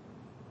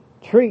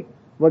 Treat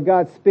what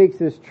God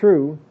speaks as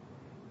true,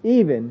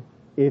 even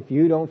if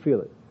you don't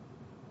feel it.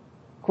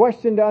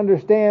 Question to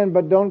understand,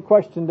 but don't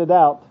question to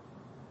doubt.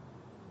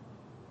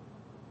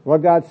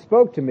 What God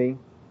spoke to me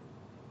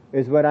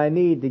is what I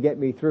need to get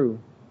me through.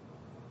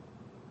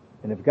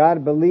 And if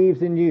God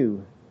believes in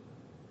you,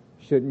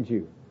 shouldn't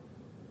you?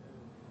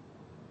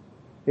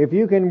 If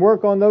you can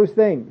work on those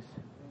things,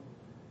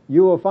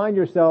 you will find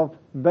yourself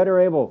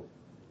better able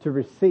to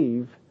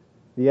receive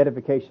the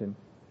edification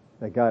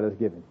that God has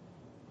given.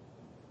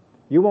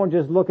 You won't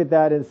just look at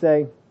that and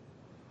say,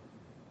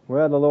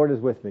 well, the Lord is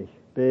with me.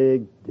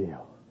 Big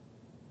deal.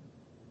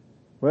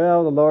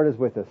 Well, the Lord is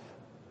with us.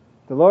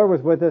 The Lord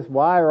was with us.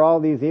 Why are all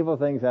these evil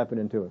things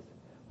happening to us?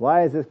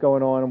 Why is this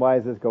going on? Why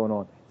is this going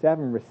on? See, I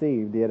haven't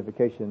received the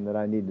edification that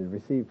I need to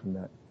receive from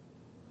that.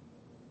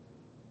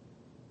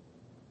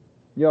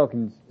 You all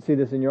can see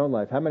this in your own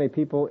life. How many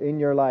people in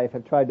your life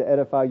have tried to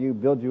edify you,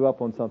 build you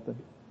up on something,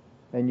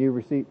 and you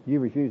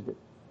refused it?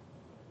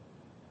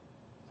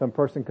 Some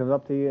person comes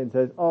up to you and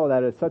says, oh,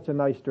 that is such a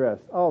nice dress.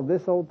 Oh,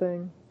 this old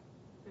thing?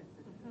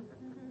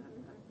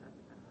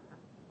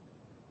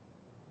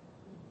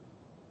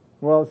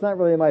 Well, it's not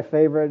really my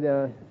favorite.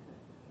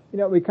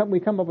 We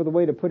come up with a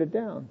way to put it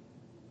down.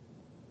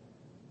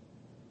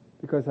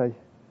 Because I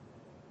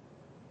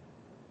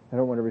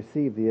don't want to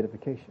receive the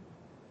edification.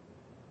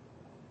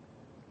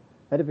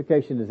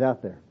 Edification is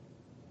out there.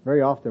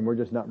 Very often we're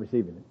just not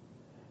receiving it.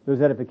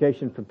 There's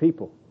edification from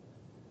people.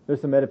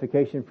 There's some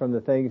edification from the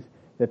things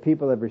that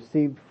people have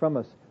received from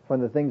us,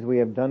 from the things we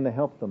have done to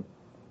help them.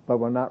 But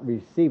we're not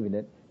receiving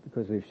it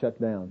because we've shut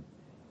down.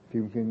 If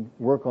you can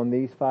work on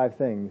these 5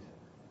 things,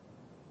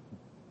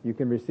 you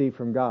can receive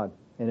from God.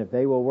 And if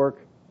they will work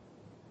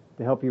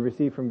to help you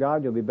receive from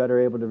God, you'll be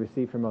better able to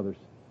receive from others.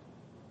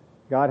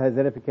 God has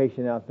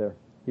edification out there.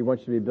 He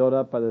wants you to be built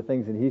up by the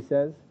things that He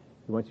says.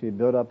 He wants you to be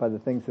built up by the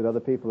things that other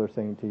people are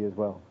saying to you as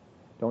well.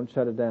 Don't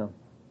shut it down.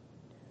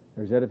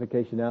 There's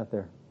edification out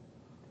there.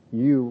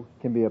 You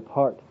can be a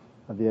part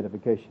of the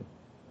edification.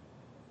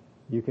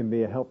 You can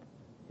be a help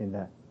in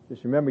that.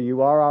 Just remember,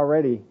 you are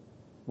already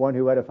one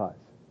who edifies.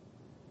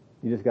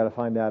 You just got to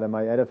find out, am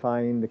I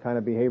edifying the kind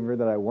of behavior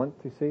that I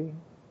want to see?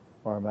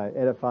 Or am I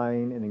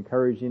edifying and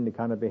encouraging the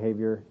kind of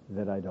behavior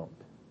that I don't?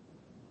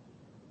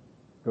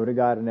 Go to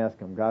God and ask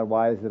Him, God,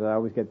 why is it that I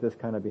always get this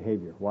kind of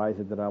behavior? Why is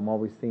it that I'm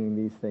always seeing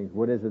these things?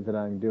 What is it that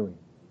I'm doing?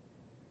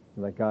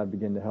 And let God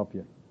begin to help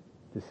you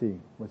to see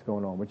what's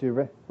going on. Would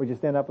you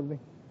stand up with me?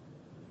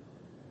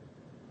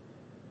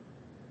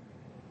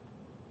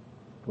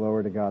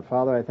 Glory to God.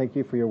 Father, I thank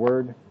You for Your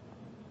word.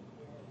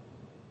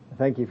 I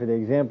thank You for the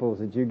examples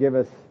that You give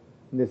us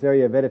in this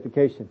area of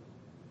edification.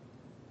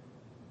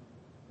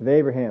 Of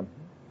Abraham,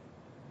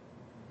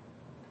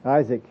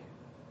 Isaac,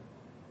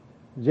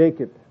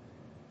 Jacob,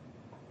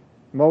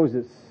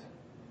 Moses,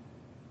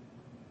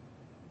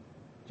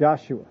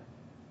 Joshua,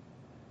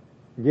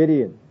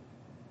 Gideon,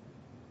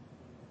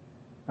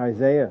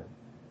 Isaiah,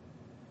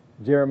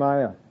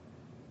 Jeremiah,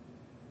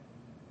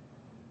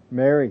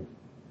 Mary,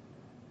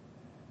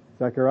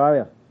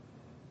 Zechariah.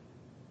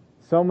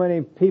 So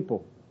many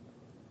people.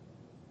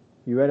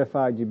 You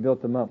edified, You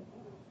built them up.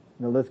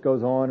 And the list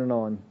goes on and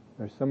on.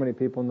 There's so many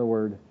people in the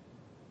Word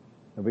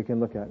that we can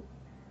look at.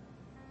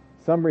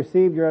 Some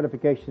received Your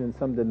edification and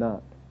some did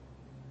not.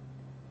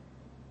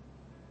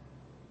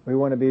 We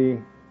want to be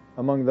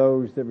among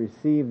those that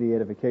receive the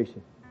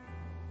edification.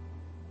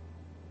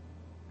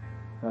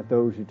 Not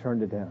those who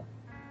turned it down.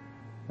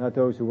 Not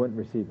those who wouldn't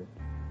receive it.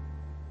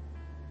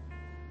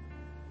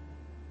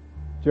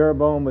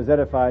 Jeroboam was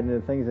edified in the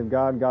things of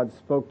God. God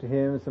spoke to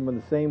him some of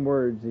the same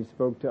words He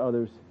spoke to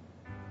others,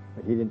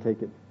 but he didn't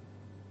take it.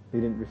 He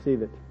didn't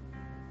receive it.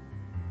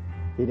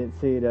 He didn't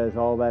see it as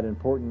all that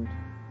important.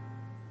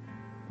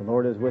 The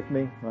Lord is with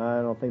me.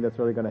 I don't think that's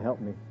really going to help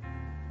me.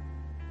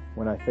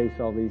 When I face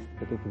all these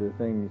particular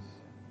things,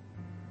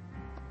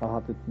 I'll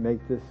have to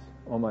make this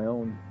on my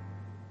own.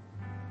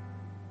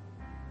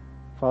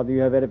 Father, You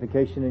have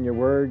edification in Your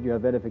word. You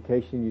have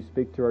edification. You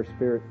speak to our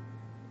spirit.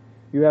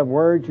 You have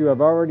words You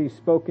have already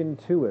spoken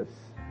to us.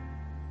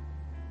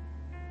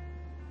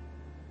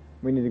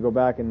 We need to go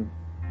back and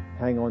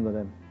hang on to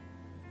them.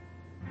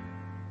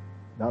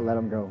 not let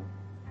them go.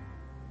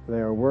 For they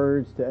are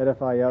words to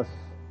edify us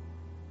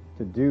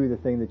to do the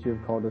thing that you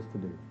have called us to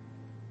do.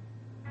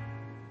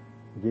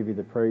 We give you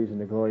the praise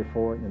and the glory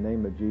for it. In the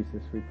name of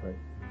Jesus we pray.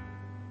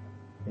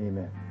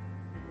 Amen.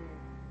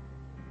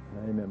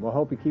 Amen. Well, I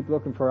hope you keep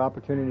looking for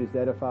opportunities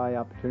to edify,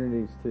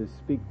 opportunities to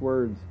speak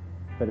words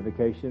of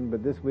edification.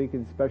 But this week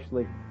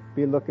especially,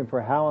 be looking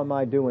for how am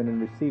I doing in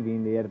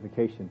receiving the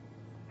edification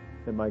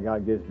that my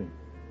God gives me.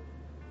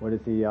 What is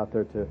He out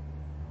there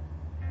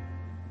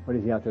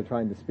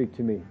trying to speak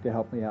to me, to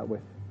help me out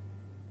with?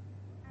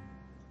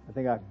 I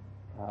think I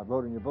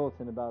wrote in your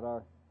bulletin about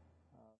our